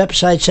mijn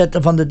website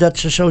zetten van de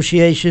Dutch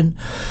Association.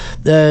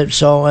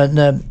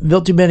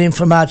 Wilt u meer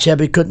informatie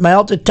hebben? U kunt mij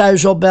altijd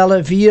thuis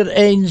opbellen. 416-226-0620.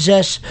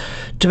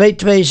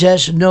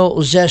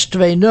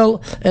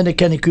 En dan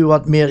kan ik u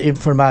wat meer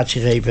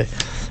informatie geven.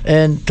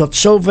 En tot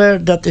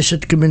zover, dat is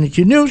het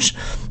Community News.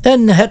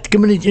 En het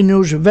Community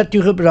News werd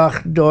u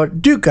gebracht door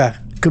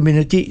Duca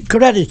Community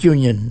Credit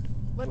Union.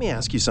 Let me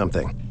ask you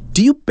something.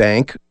 Do you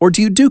bank or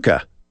do you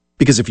Duca?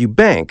 Because if you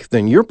bank,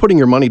 then you're putting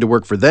your money to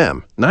work for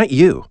them, not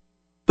you.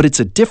 But it's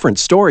a different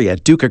story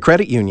at Duca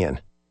Credit Union.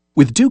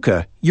 With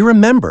Duca, you're a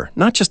member,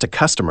 not just a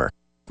customer,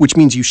 which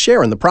means you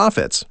share in the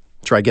profits.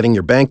 Try getting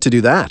your bank to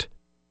do that.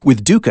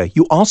 With Duca,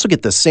 you also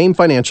get the same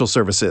financial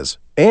services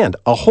and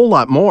a whole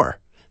lot more.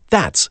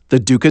 That's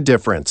the Duca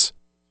difference.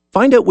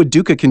 Find out what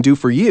Duca can do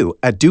for you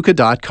at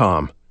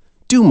Duca.com.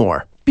 Do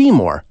more, be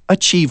more,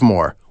 achieve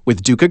more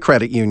with Duca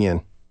Credit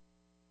Union.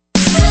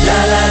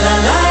 La la la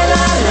la la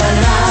la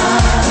la.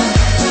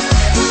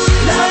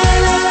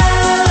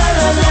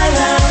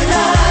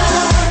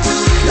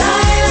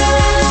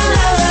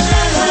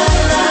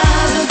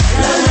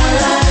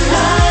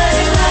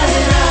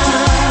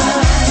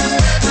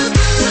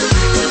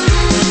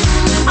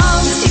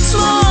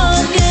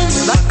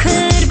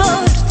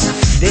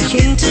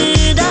 Begint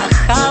de dag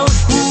al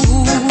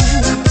goed.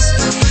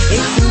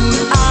 Ik voel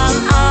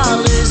aan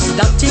alles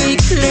dat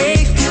ik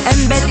leef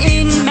en ben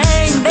in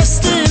mijn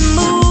beste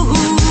moed.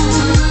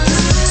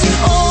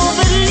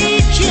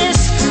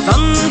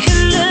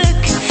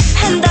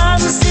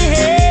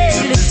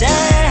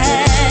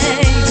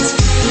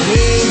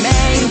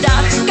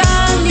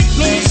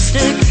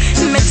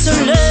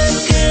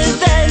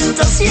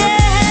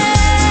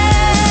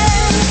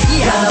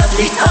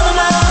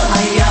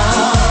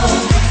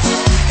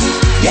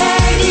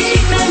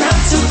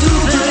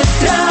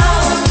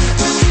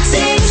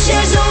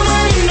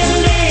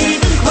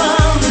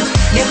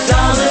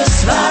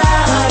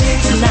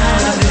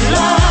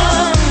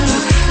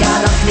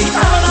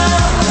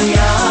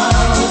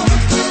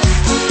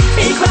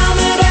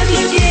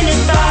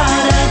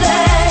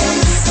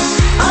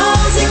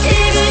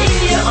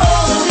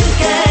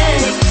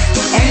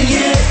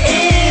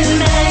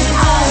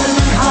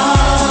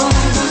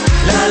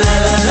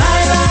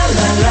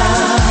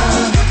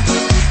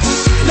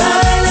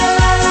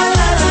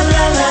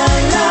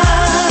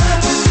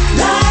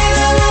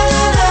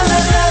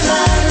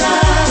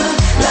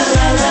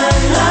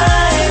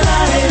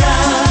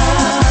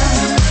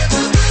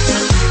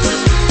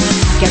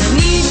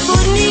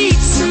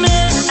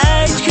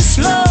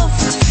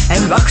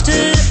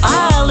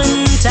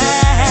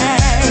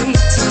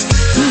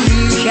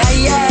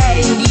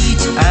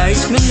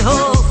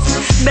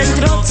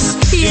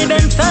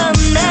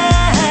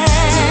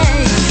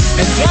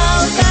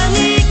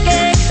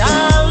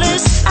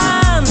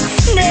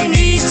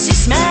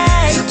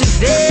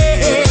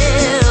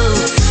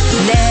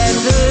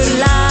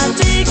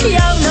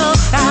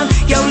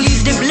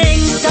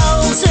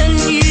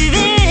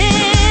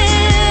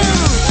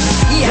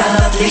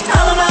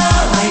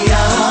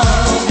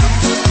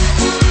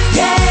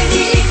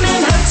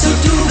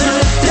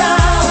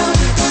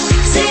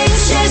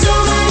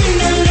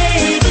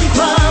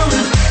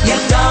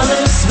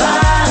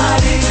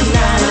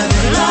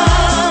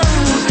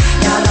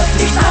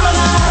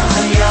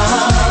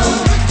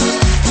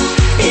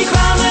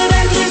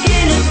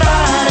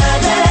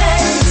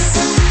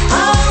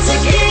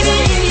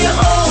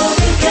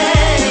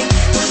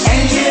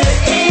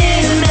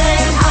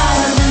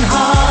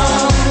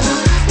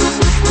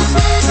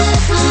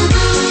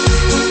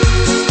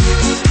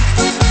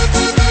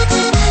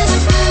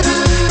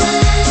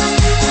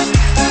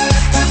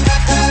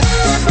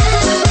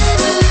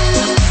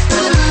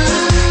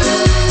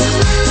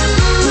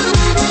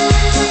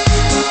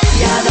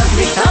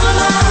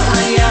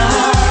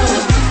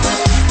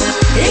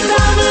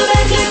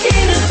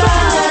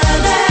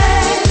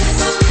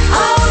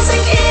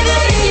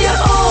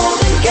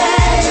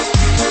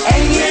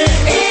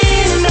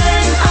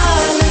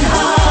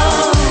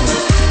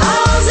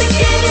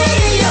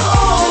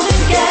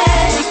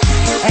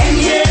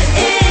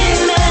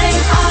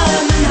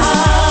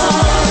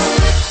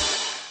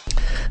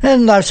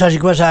 En luisteraars,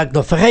 ik was eigenlijk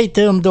nog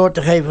vergeten om door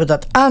te geven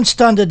dat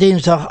aanstaande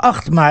dinsdag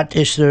 8 maart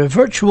is de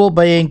virtual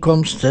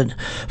bijeenkomst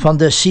van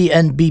de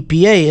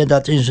CNBPA. En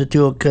dat is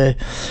natuurlijk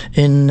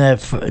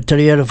ter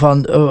ere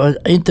van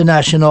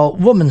International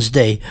Women's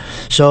Day.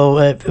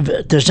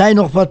 Er zijn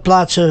nog wat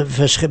plaatsen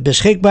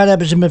beschikbaar,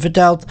 hebben ze me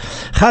verteld.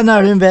 Ga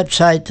naar hun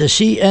website, de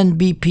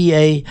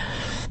CNBPA,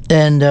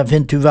 en daar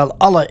vindt u wel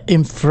alle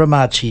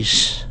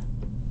informaties.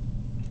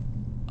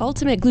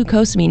 Ultimate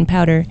glucosamine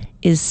powder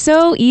is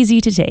so easy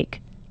to take.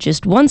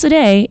 Just once a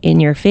day in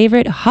your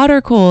favorite hot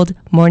or cold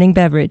morning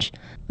beverage.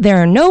 There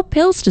are no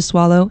pills to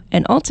swallow,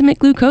 and Ultimate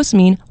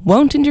glucosamine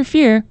won't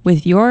interfere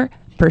with your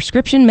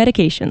prescription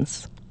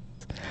medications.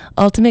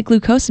 Ultimate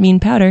glucosamine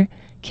powder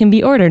can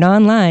be ordered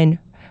online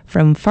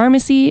from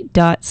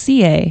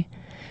pharmacy.ca.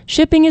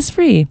 Shipping is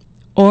free,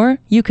 or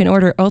you can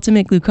order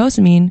Ultimate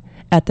glucosamine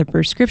at the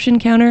prescription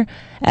counter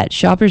at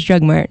Shoppers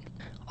Drug Mart.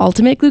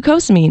 Ultimate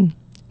glucosamine,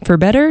 for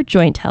better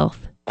joint health.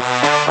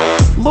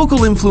 Local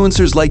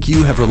influencers like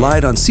you have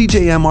relied on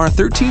CJMR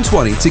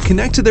 1320 to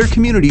connect to their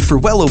community for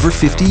well over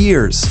 50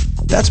 years.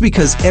 That's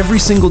because every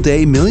single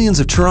day, millions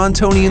of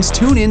Torontonians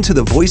tune in to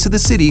the voice of the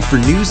city for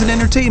news and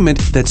entertainment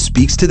that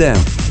speaks to them.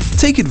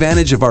 Take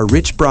advantage of our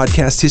rich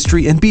broadcast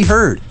history and be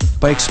heard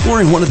by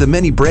exploring one of the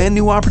many brand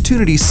new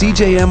opportunities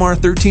CJMR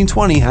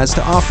 1320 has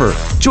to offer.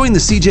 Join the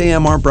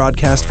CJMR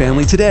broadcast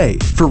family today.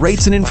 For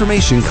rates and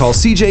information, call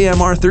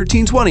CJMR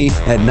 1320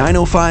 at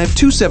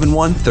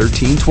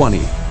 905-271-1320.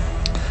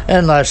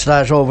 En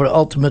luisteraars, over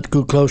Ultimate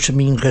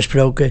glucosamine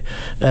gesproken.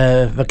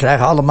 We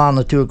krijgen allemaal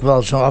natuurlijk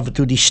wel zo af en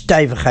toe die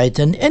stijvigheid.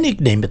 En ik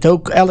neem het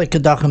ook elke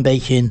dag een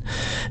beetje in.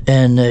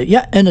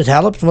 En het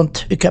helpt,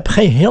 want ik heb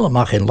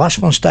helemaal geen last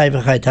van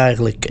stijvigheid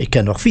eigenlijk. Ik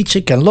kan nog fietsen,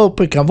 ik kan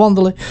lopen, ik kan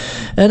wandelen.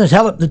 En het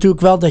helpt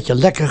natuurlijk wel dat je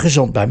lekker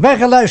gezond bent. Wij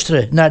gaan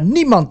luisteren naar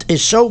Niemand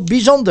is zo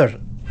bijzonder.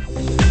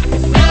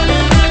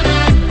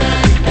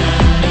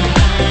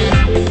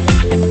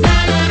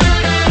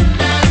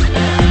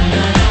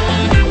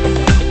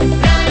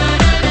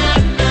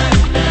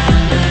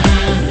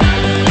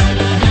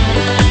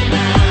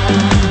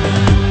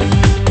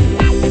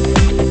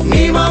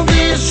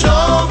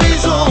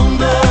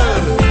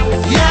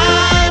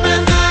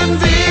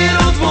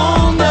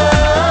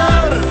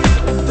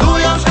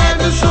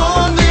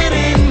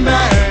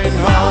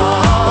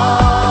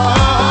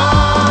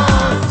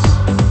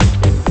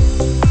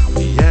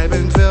 Jij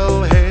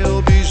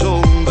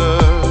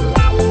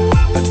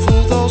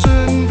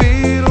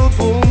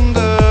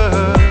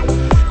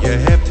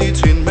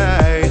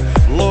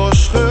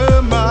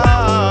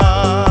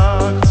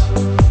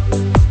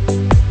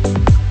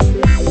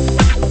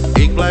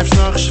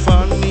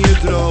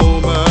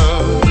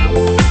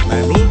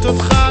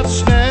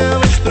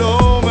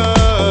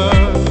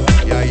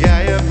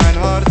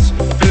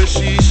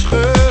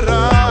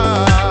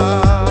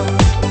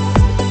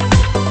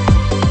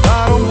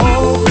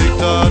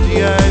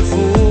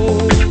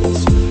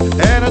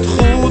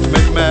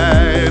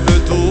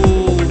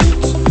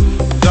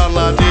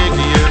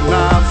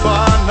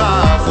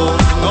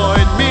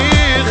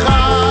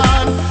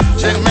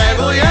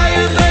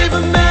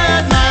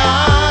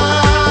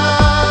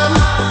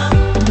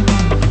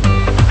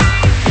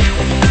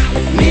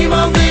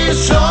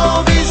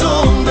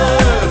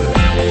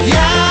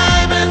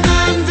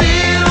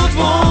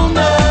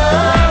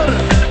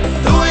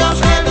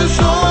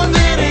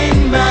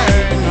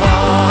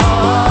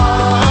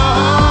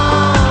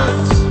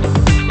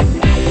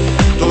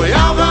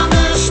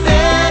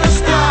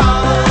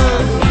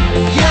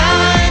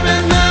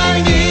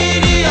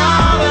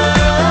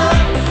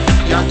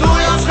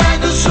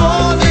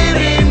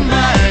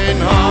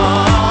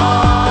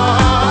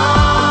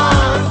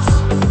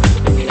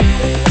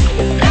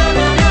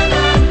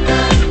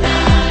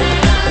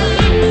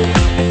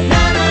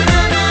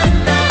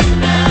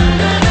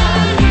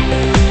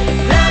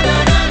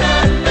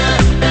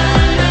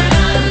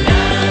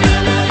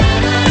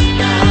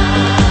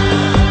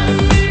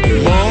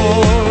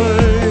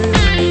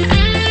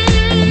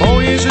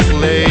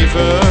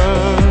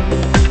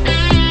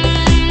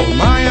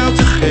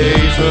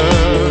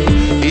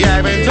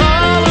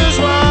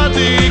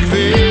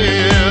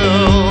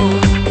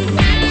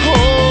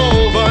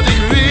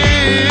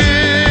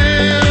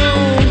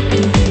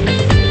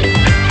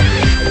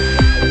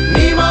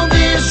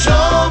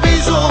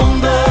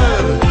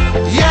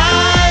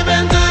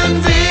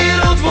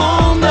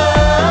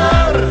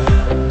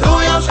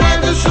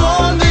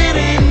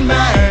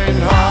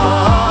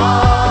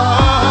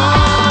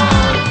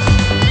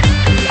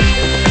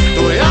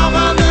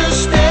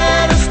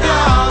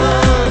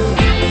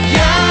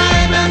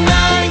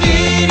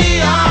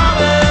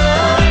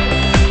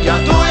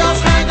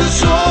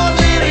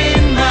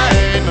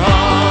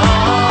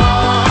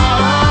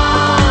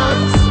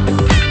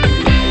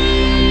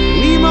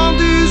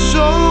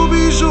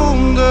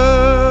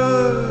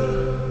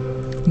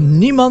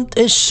Niemand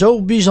is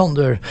zo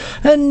bijzonder.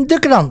 En de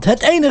krant,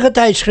 het enige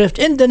tijdschrift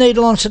in de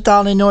Nederlandse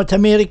taal in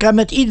Noord-Amerika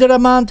met iedere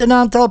maand een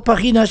aantal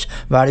pagina's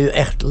waar u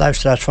echt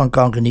luisteraars van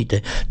kan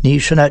genieten.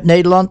 Nieuws vanuit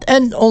Nederland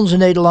en onze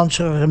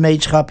Nederlandse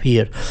gemeenschap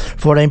hier.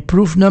 Voor een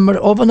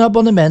proefnummer of een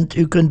abonnement,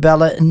 u kunt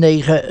bellen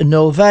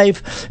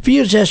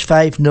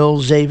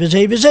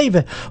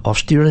 905-465-0777 of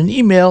stuur een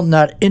e-mail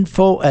naar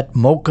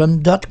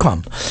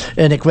info@mokum.com.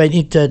 En ik weet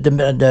niet,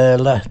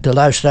 de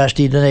luisteraars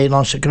die de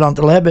Nederlandse krant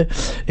al hebben,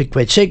 ik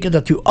weet zeker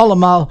dat u allemaal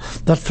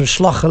dat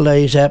verslag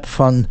gelezen hebt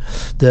van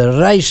de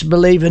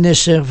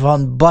reisbelevenissen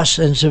van Bas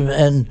en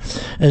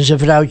zijn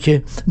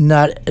vrouwtje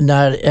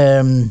naar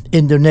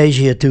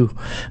Indonesië toe.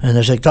 En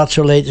als ik dat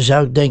zo lees,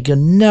 zou ik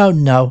denken,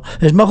 nou,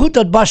 het is maar goed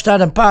dat Bas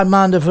daar een paar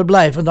maanden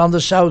verblijft, want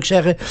anders zou ik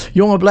zeggen,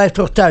 jongen, blijf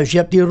toch thuis, je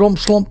hebt die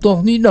rompslomp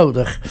nog niet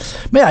nodig.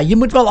 Maar ja, je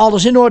moet wel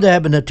alles in orde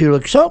hebben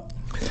natuurlijk, zo.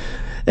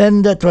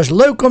 En dat was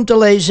leuk om te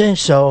lezen.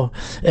 Zo.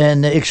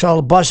 En ik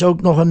zal Bas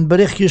ook nog een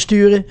berichtje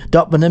sturen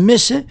dat we hem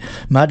missen.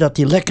 Maar dat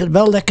hij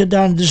wel lekker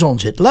daar in de zon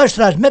zit.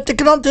 Luisteraars, met de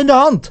krant in de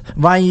hand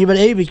waren je weer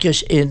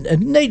eventjes in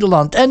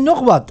Nederland. En nog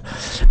wat.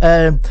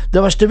 Er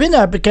was de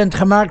winnaar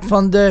bekendgemaakt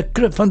van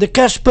de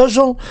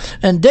kerstpuzzel.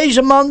 En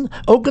deze man,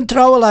 ook een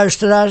trouwe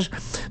luisteraar,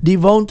 die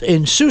woont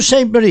in Sault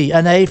Ste. Marie.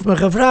 En hij heeft me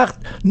gevraagd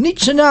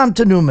niet zijn naam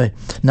te noemen.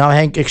 Nou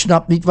Henk, ik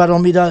snap niet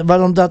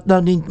waarom dat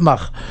nou niet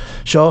mag.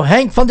 Zo,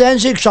 Henk van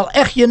Denzen, ik zal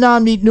echt je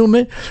naam niet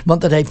noemen,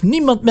 want dat heeft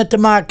niemand met te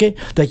maken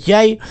dat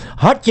jij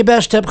hard je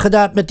best hebt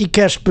gedaan met die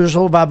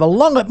kerstpuzzel waar we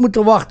lang op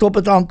moeten wachten op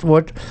het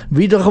antwoord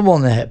wie er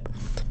gewonnen hebt.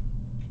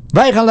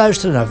 Wij gaan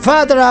luisteren naar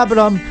Vader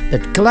Abraham,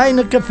 het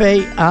kleine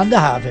café aan de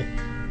haven.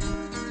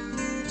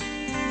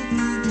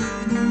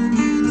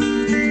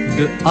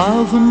 De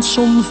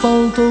avondzon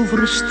valt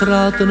over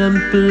straten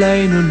en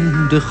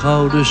pleinen, de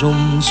gouden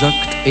zon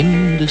zakt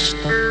in de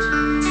stad.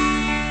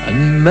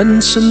 En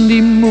mensen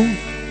die moe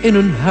in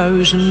hun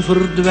huizen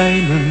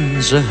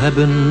verdwijnen, ze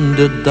hebben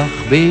de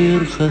dag weer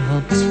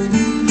gehad.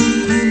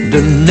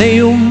 De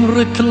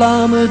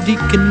neonreclame die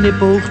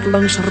knipoogt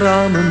langs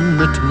ramen,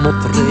 het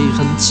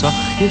motregent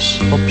zachtjes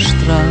op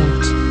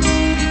straat.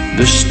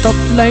 De stad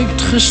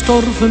lijkt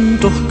gestorven,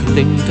 toch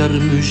klinkt er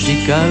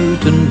muziek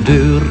uit een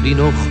deur die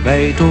nog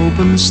wijd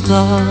open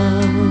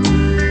staat.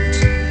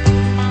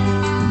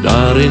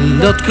 Daar in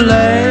dat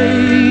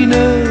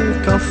kleine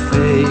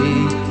café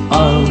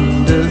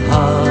aan de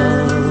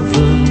haven,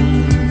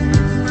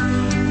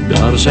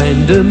 daar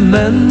zijn de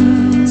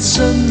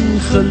mensen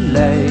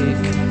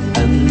gelijk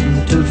en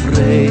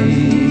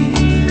tevreden.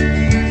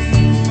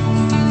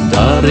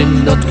 Daar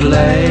in dat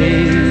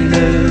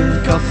kleine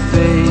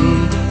café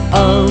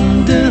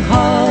aan de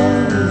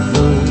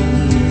haven,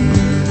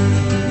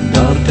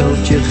 daar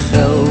telt je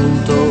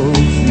geld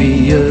of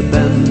wie je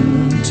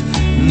bent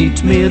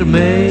niet meer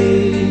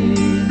mee.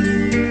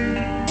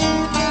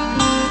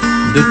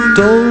 De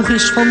toog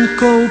is van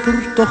koper,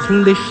 toch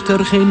ligt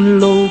er geen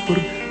loper.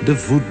 De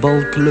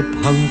voetbalclub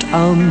hangt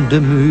aan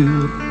de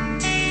muur.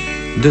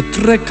 De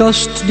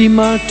trekkast die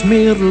maakt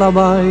meer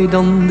lawaai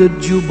dan de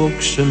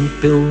jukebox. Een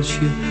pilsje,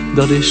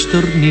 dat is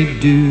er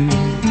niet duur.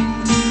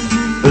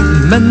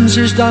 Een mens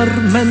is daar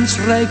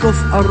mensrijk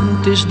of arm,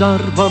 het is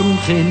daar warm.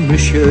 Geen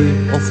monsieur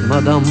of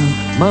madame,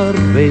 maar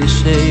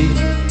wc.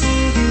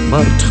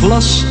 Maar het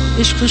glas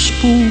is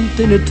gespoeld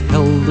in het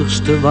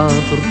helderste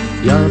water.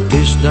 Ja, het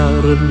is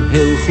daar een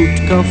heel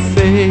goed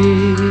café.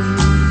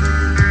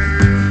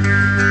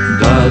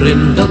 Daar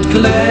in dat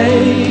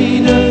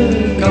kleine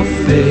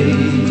café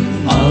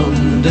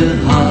aan de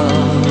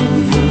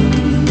haven,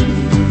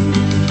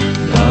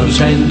 daar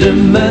zijn de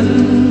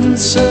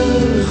mensen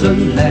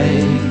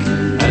gelijk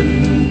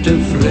en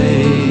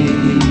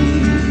tevreden.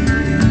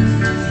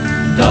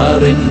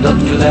 Daar in dat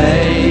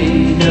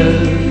kleine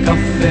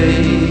café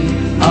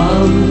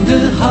aan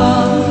de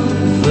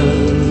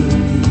haven,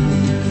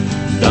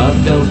 daar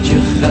telt je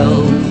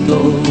geld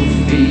of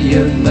wie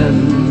je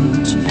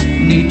bent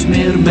niet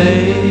meer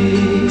mee.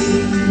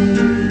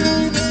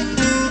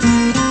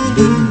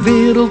 De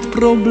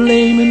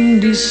wereldproblemen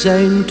die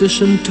zijn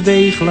tussen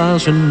twee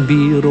glazen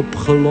bier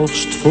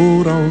opgelost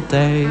voor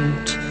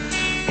altijd.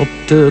 Op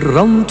de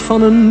rand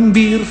van een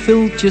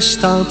bierviltje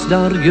staat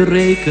daar je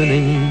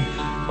rekening,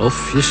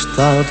 of je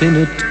staat in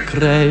het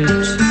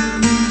krijt.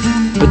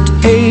 Het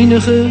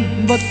enige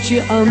wat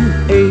je aan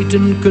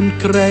eten kunt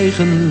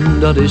krijgen,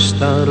 dat is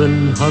daar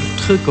een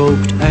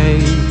hardgekookt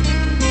ei.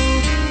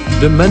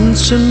 De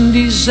mensen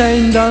die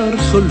zijn daar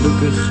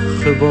gelukkig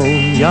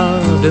gewoon, ja,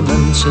 de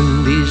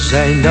mensen die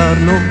zijn daar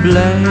nog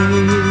blij.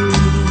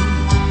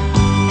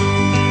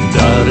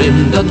 Daar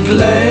in dat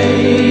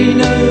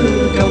kleine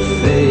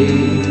café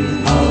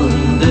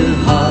aan de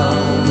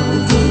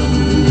haven,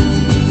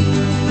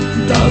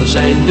 daar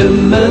zijn de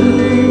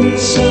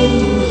mensen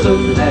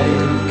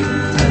gelijk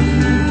en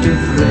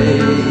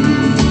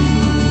tevreden.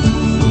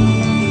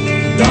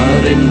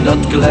 Daar in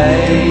dat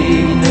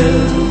kleine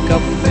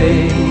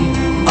café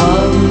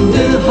aan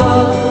de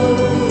haven,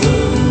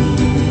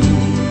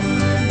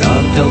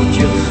 daar telt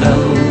je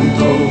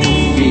geld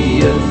of wie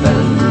je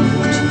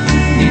bent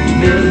niet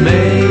meer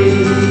mee.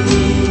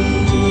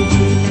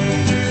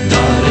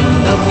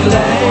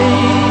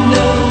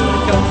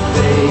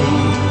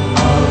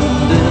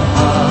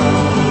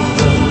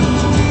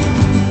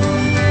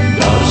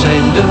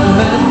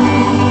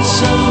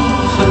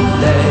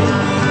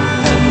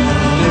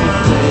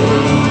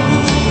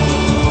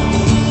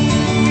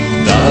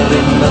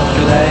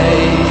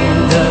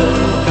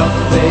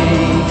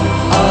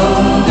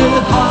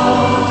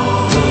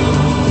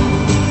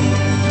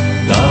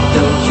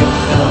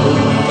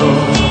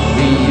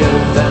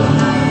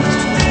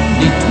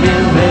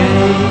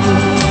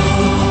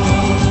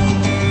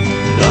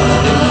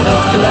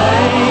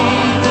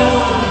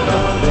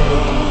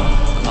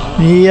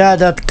 Ja,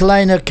 dat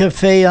kleine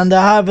café aan de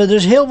haven. Er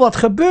is heel wat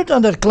gebeurd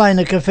aan dat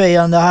kleine café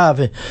aan de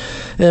haven.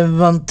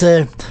 Want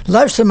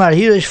luister maar,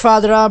 hier is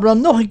vader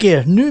Abraham nog een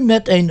keer. Nu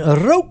met een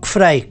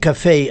rookvrij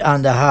café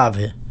aan de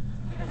haven.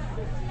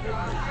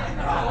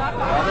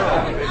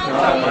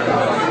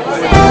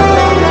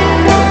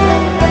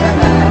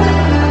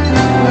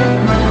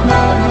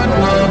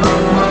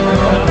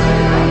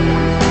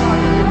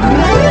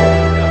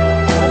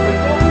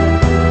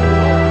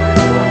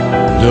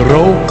 De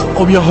rook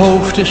om je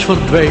hoofd is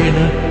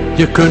verdwenen.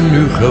 Je kunt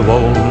nu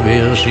gewoon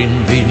weer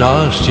zien wie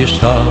naast je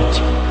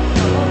staat.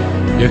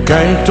 Je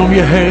kijkt om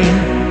je heen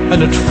en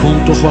het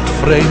voelt toch wat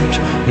vreemd,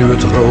 nu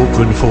het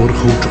roken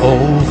voorgoed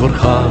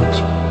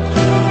overgaat.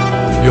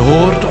 Je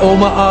hoort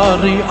oma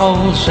Arie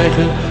al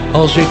zeggen,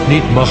 als ik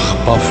niet mag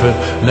paffen,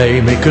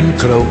 neem ik een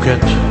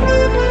kroket.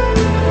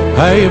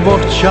 Hij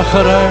wordt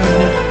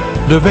chagrijnig,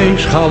 de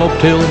weegschaal op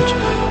tilt.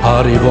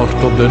 Arie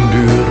wordt op den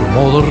duur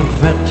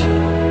moddervet.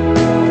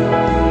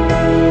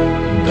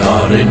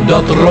 Daar in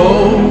dat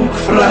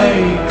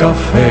rookvrij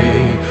café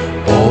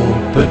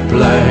op het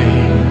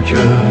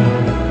pleintje,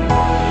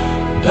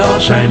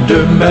 daar zijn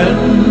de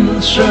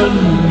mensen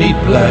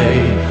niet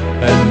blij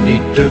en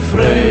niet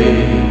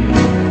tevreden.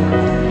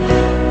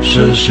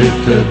 Ze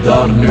zitten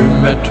daar nu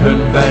met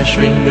hun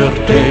wijsvinger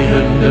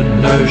tegen de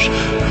neus,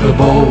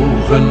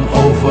 gebogen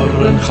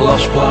over een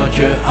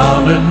glasplaatje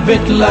aan een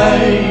wit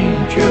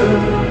lijntje.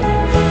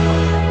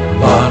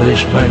 Waar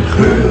is mijn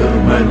geur,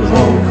 mijn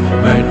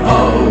rook, mijn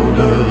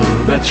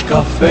ouderwets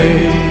café?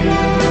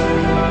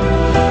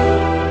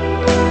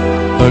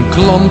 Een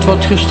klant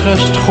wat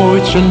gestrest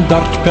gooit zijn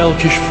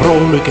dartpijltjes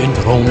vrolijk in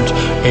het rond.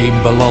 Eén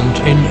belandt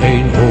in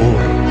één oor.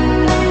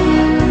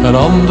 Een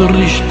ander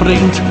die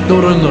springt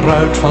door een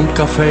ruit van het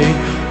café,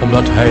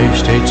 omdat hij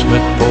steeds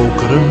met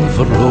pokeren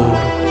verloor.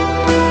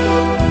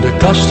 De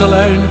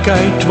kastelein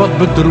kijkt wat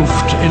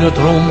bedroefd in het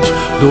rond,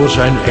 door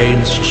zijn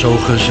eens zo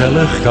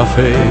gezellig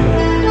café.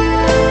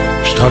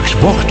 Straks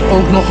wordt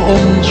ook nog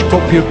ons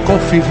kopje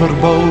koffie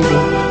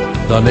verboden,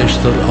 dan is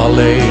er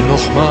alleen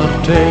nog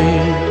maar thee.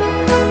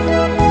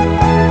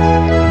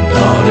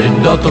 Daar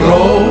in dat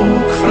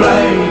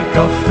rookvrij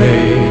café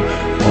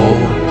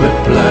op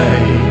het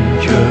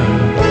pleintje,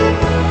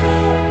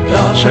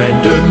 daar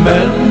zijn de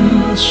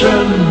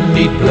mensen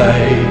niet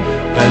blij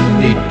en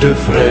niet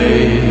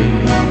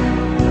tevreden.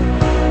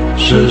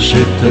 Ze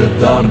zitten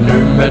daar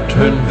nu met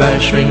hun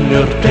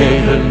wijsvinger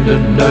tegen de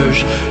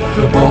neus,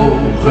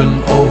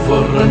 gebogen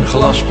over een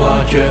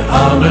glasplaatje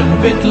aan een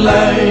wit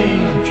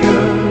lijntje.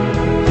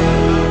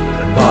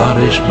 Waar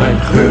is mijn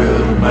geur,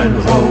 mijn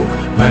rook,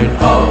 mijn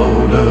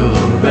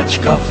ouderwets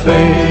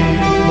café?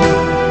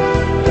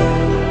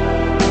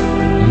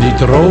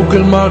 Niet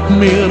roken maakt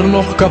meer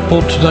nog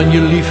kapot dan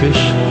je lief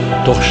is,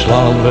 toch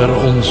slaan we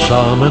er ons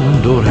samen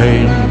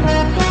doorheen.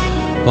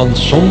 Want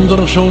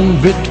zonder zo'n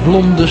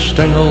wit-blonde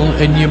stengel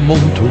in je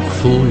mondhoek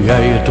voel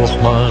jij je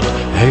toch maar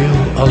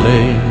heel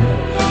alleen.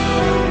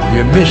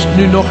 Je mist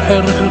nu nog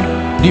erger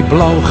die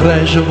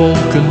blauw-grijze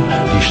wolken,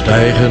 die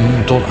stijgen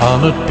tot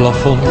aan het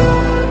plafond.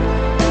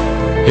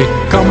 Ik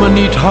kan me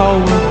niet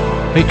houden,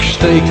 ik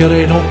steek er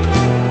een op,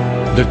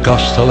 de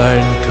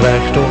kastelein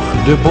krijgt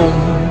toch de bon.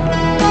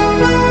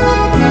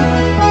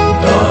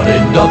 Daar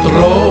in dat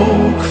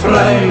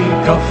rookvrij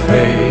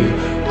café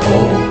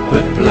op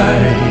het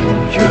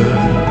pleintje,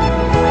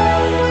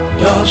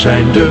 daar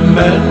zijn de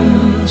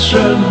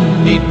mensen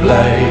niet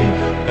blij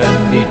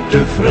en niet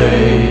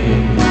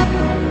tevreden.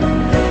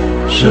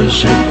 Ze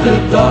zitten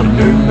daar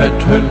nu met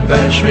hun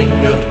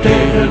wijsvinger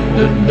tegen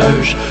de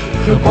neus,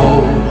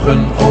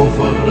 gebogen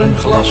over een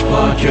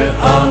glasplaatje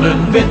aan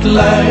een wit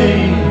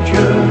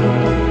lijntje.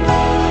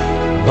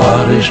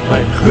 Waar is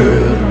mijn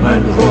geur,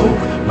 mijn rook,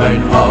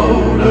 mijn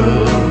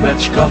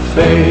ouderwets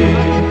café?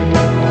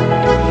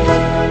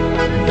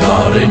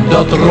 Daar in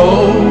dat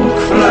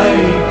rookvrij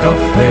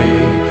café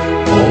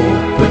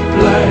op het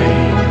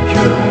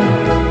pleintje,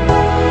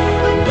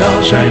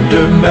 daar zijn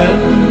de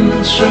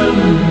mensen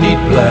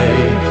niet blij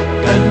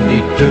en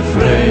niet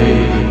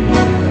tevreden.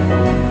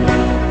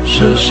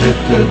 Ze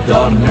zitten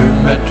daar nu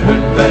met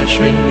hun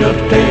wijsvinger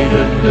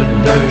tegen de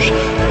neus,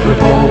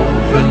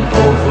 gebogen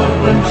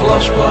over een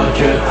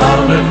glasplaatje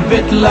aan een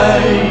wit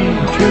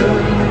lijntje.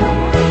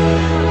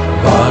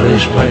 Waar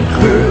is mijn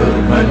geur,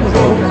 mijn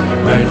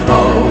rook, mijn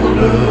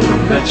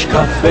ouderwets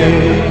café?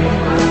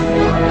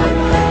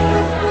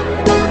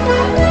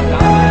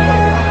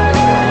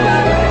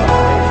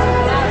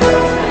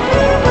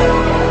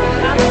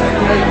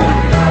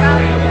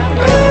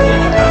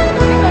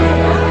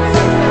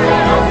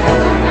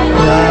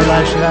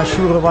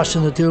 Vroeger was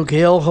het natuurlijk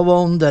heel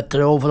gewoon dat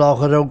er overal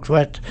gerookt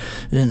werd.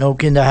 En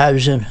ook in de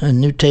huizen. En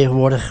nu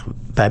tegenwoordig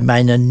bij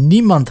bijna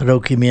niemand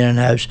rook je meer in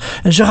huis.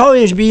 En zo gauw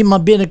je eens bij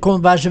iemand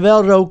binnenkomt waar ze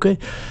wel roken.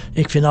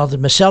 Ik vind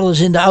altijd mezelf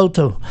in de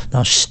auto.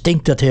 Dan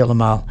stinkt dat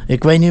helemaal.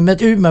 Ik weet niet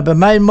met u, maar bij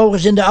mij mogen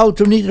ze in de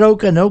auto niet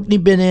roken. En ook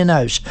niet binnen in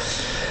huis.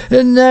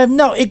 En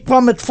nou, ik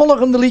kwam het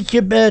volgende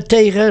liedje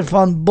tegen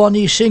van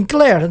Bonnie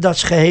Sinclair. Dat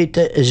is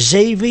geheten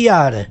 7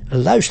 jaren.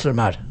 Luister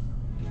maar.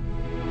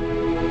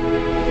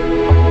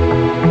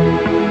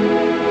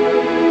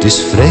 Het is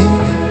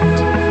vreemd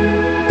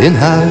in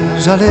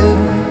huis alleen,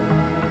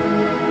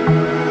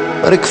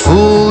 maar ik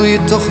voel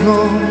je toch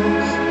nog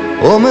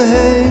om me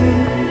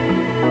heen.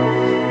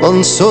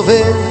 Want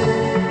zoveel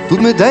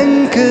doet me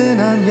denken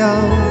aan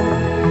jou.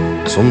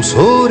 Soms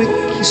hoor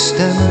ik je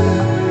stem,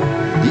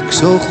 die ik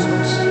zo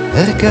goed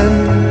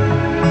herken.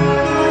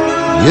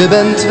 Je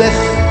bent weg,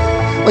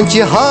 want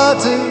je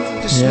haatte.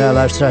 Ja,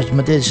 luisteraars,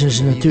 maar dit is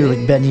dus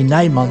natuurlijk Benny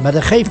Nijman. Maar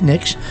dat geeft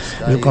niks.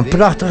 Dat is ook een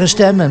prachtige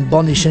stem. En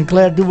Bonnie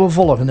Sinclair doen we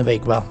volgende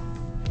week wel.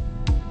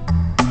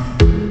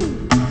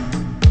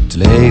 Het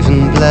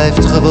leven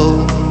blijft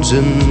gewoon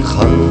zijn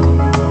gang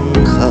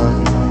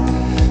gaan.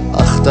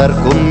 Ach, daar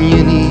kom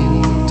je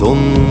niet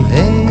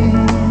omheen.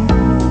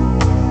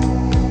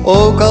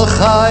 Ook al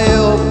ga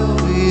je op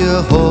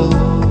je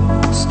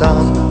hoofd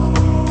staan,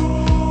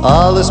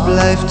 alles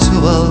blijft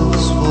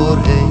zoals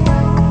voorheen.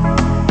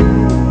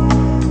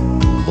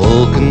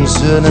 Wolken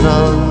zullen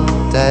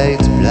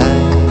altijd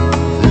blijven,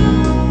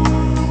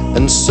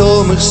 en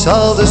zomers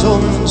zal de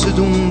zon ze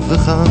doen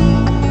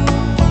vergaan.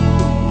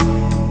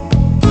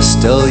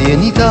 Stel je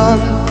niet aan,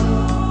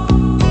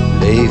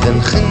 leef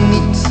en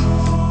geniet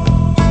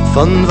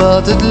van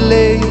wat het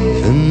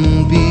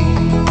leven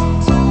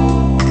biedt.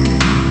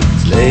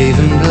 Het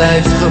leven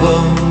blijft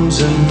gewoon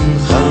zijn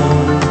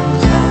gang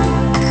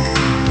gaan.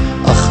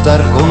 Ach,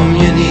 daar kom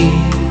je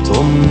niet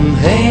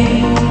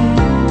omheen.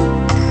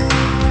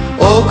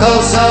 Ook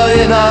al zou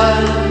je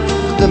naar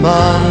de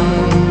maan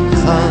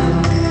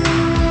gaan,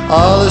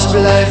 alles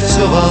blijft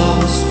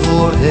zoals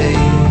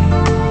voorheen.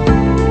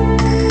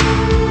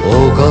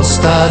 Ook al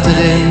staat er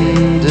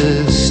in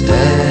de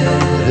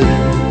sterren,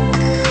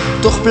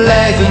 toch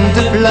blijven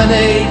de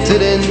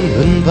planeten in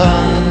hun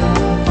baan.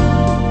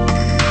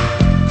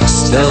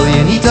 Stel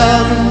je niet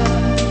aan,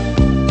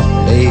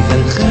 leef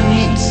en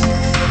geniet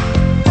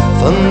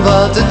van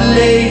wat het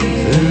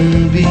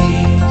leven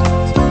biedt.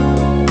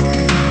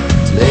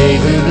 Het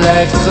leven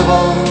blijft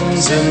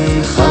gewoon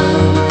zijn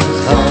gang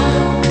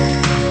gaan.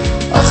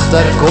 Ach,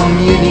 daar kom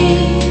je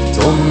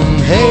niet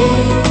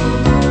omheen.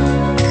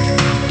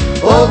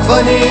 Ook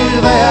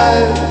wanneer wij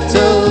uit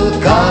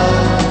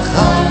elkaar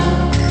gaan,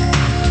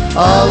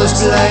 alles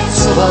blijft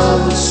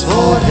zoals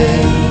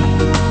voorheen.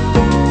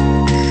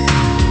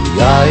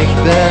 Ja,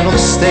 ik ben nog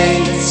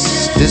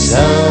steeds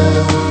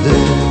dezelfde,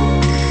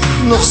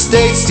 nog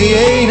steeds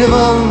die ene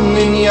man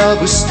in jouw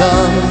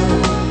bestaan.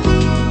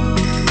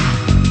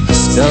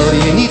 Stel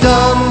je niet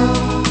aan,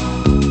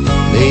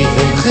 leef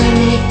en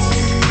geniet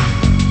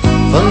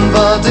van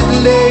wat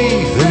het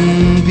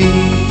leven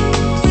biedt.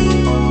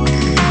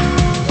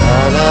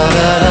 La la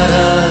la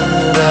la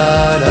la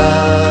la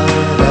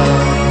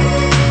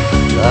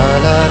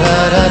la la la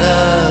la la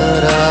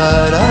la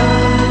la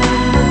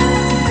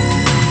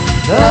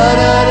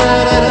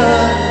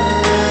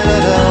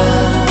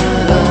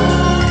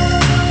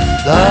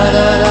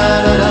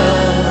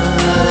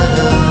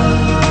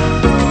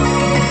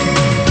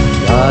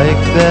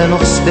ik ben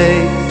nog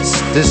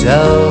steeds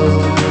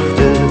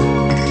dezelfde,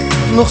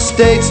 nog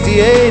steeds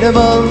die ene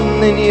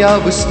man in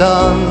jouw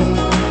bestaan.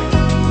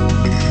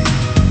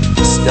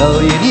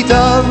 Stel je niet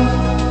aan,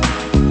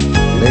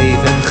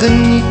 leef en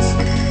geniet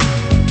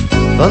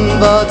van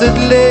wat het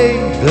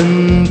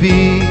leven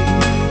biedt.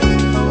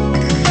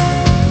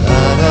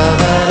 La la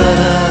la la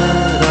la la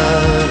la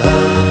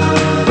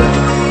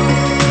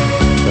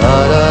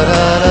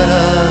la la la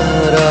la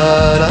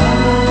la la.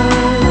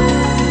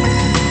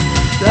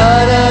 La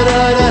la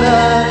la la la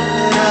la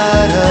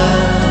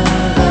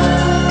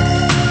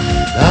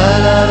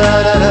la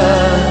la la la.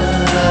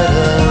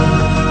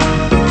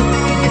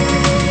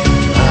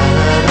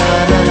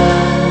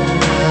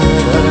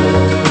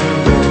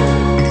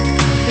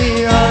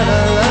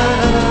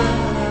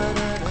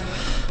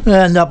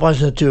 En dat was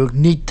natuurlijk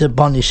niet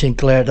Bonnie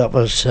Sinclair, dat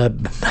was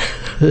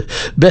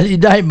Benny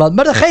Nijman.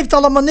 Maar dat geeft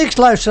allemaal niks,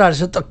 luisteraars.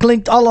 Het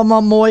klinkt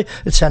allemaal mooi.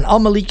 Het zijn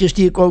allemaal liedjes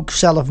die ik ook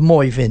zelf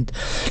mooi vind.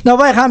 Nou,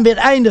 wij gaan weer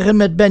eindigen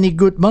met Benny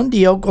Goodman,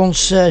 die ook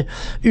ons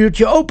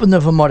uurtje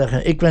opende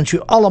vanmorgen. Ik wens u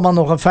allemaal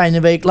nog een fijne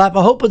week. Laten we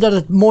hopen dat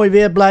het mooi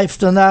weer blijft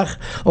vandaag.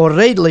 Of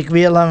redelijk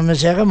weer, laten we maar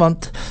zeggen.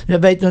 Want je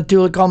weet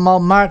natuurlijk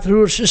allemaal, maart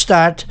roert zijn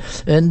staart.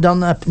 En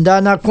dan,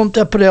 daarna komt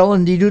april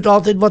en die doet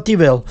altijd wat hij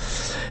wil.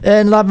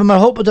 En laten we maar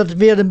hopen dat het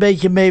weer een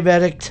beetje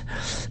meewerkt.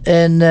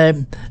 En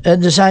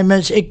er zijn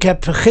mensen, ik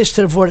heb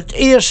gisteren voor het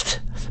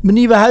eerst mijn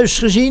nieuwe huis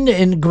gezien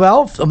in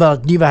Guelph. Wel,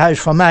 het nieuwe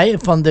huis van mij,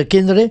 van de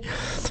kinderen.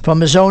 Van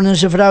mijn zoon en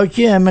zijn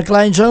vrouwtje en mijn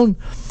kleinzoon.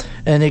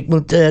 En ik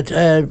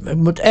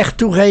moet echt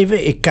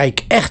toegeven, ik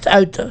kijk echt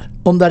uit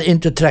om daarin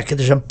te trekken.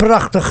 Er is een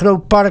prachtig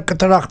groot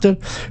park erachter,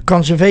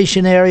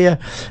 conservation area.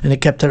 En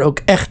ik heb daar ook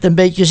echt een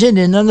beetje zin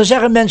in. En dan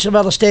zeggen mensen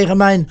wel eens tegen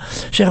mij,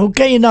 zeggen, hoe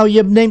ken je nou,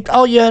 je neemt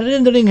al je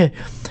herinneringen.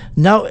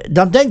 Nou,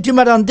 dan denkt u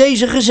maar aan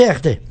deze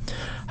gezegde.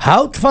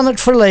 Houd van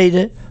het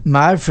verleden,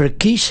 maar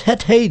verkies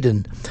het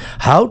heden.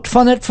 Houd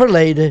van het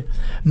verleden,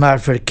 maar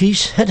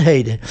verkies het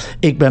heden.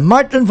 Ik ben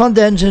Martin van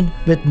Denzen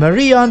met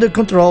Maria on the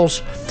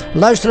controls.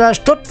 Luisteraars,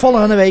 tot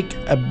volgende week.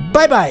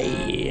 Bye bye.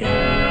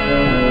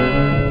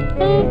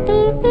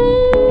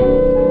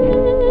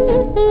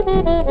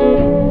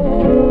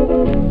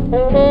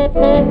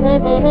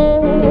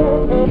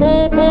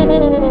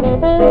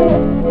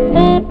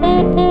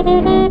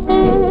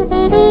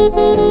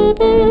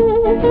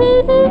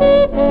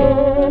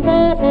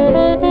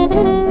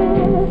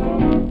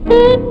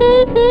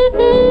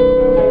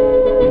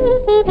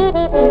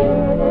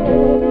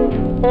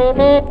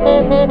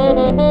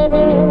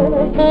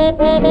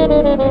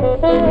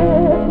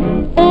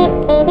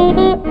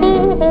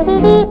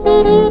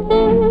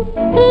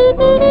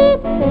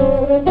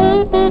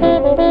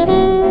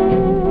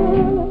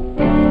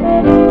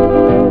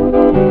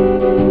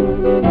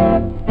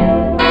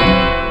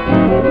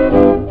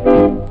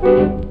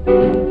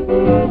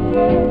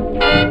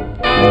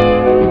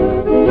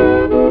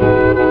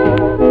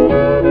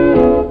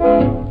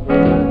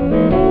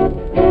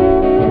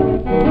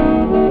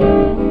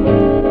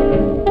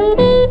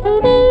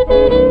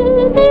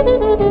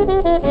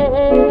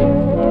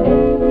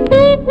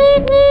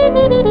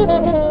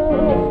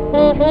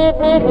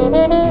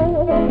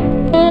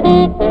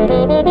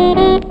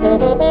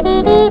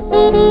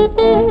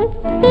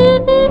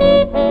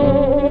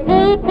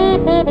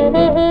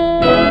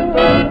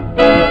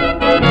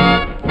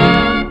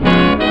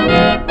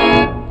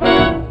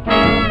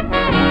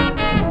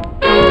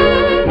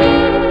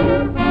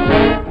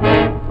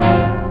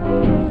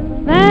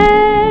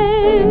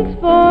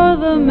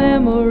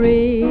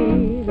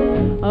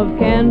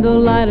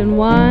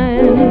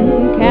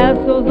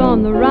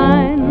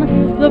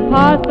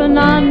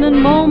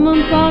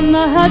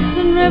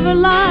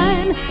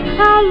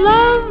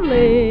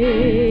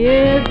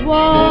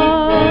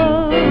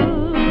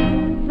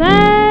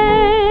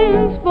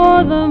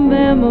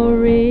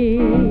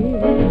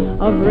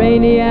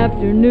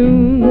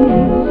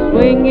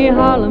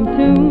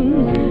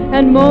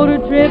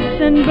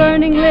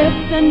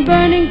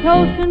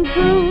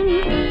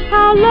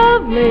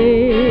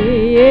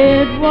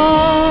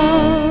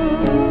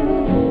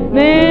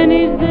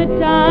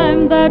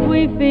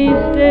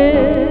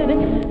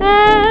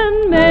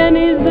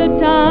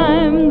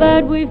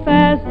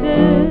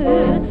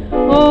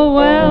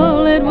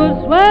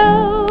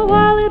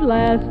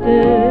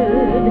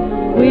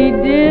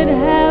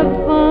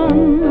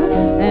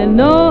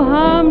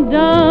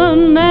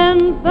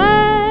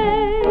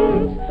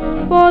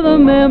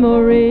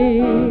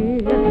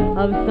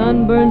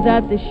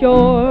 The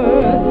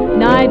shore,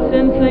 nights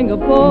in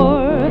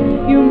Singapore.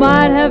 You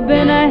might have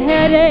been a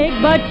headache,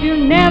 but you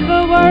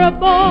never were a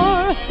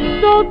bore.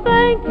 So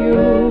thank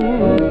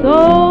you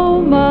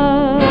so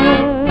much.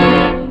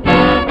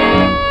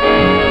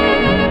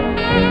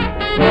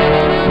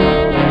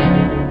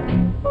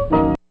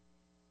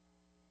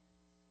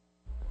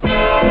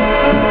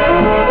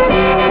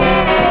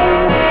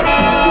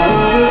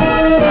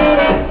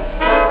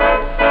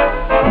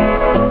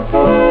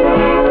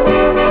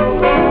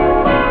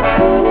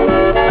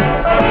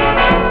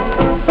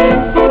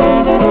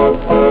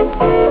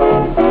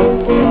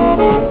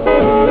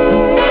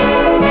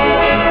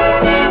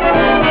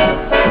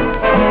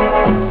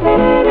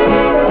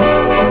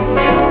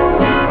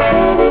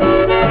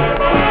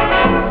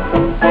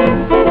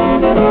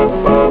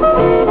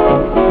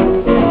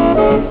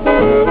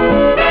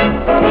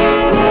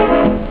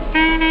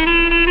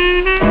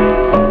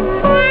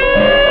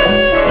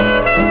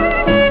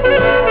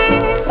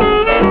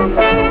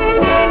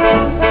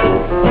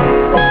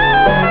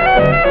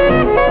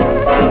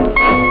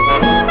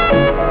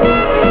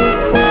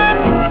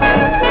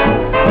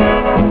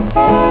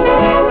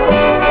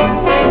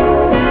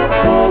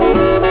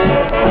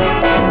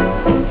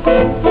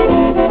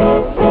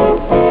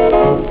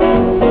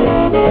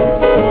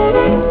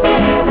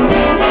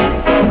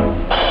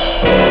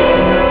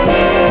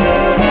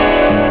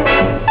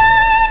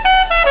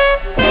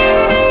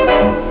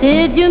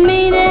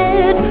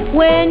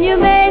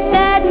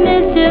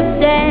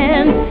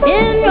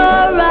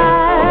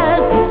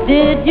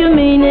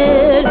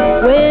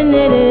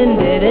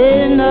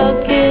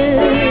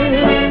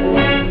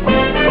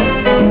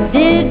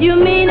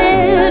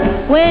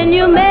 When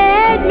you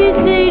made me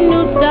see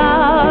new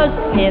stars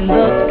in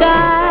the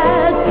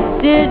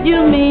skies, did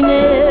you mean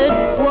it?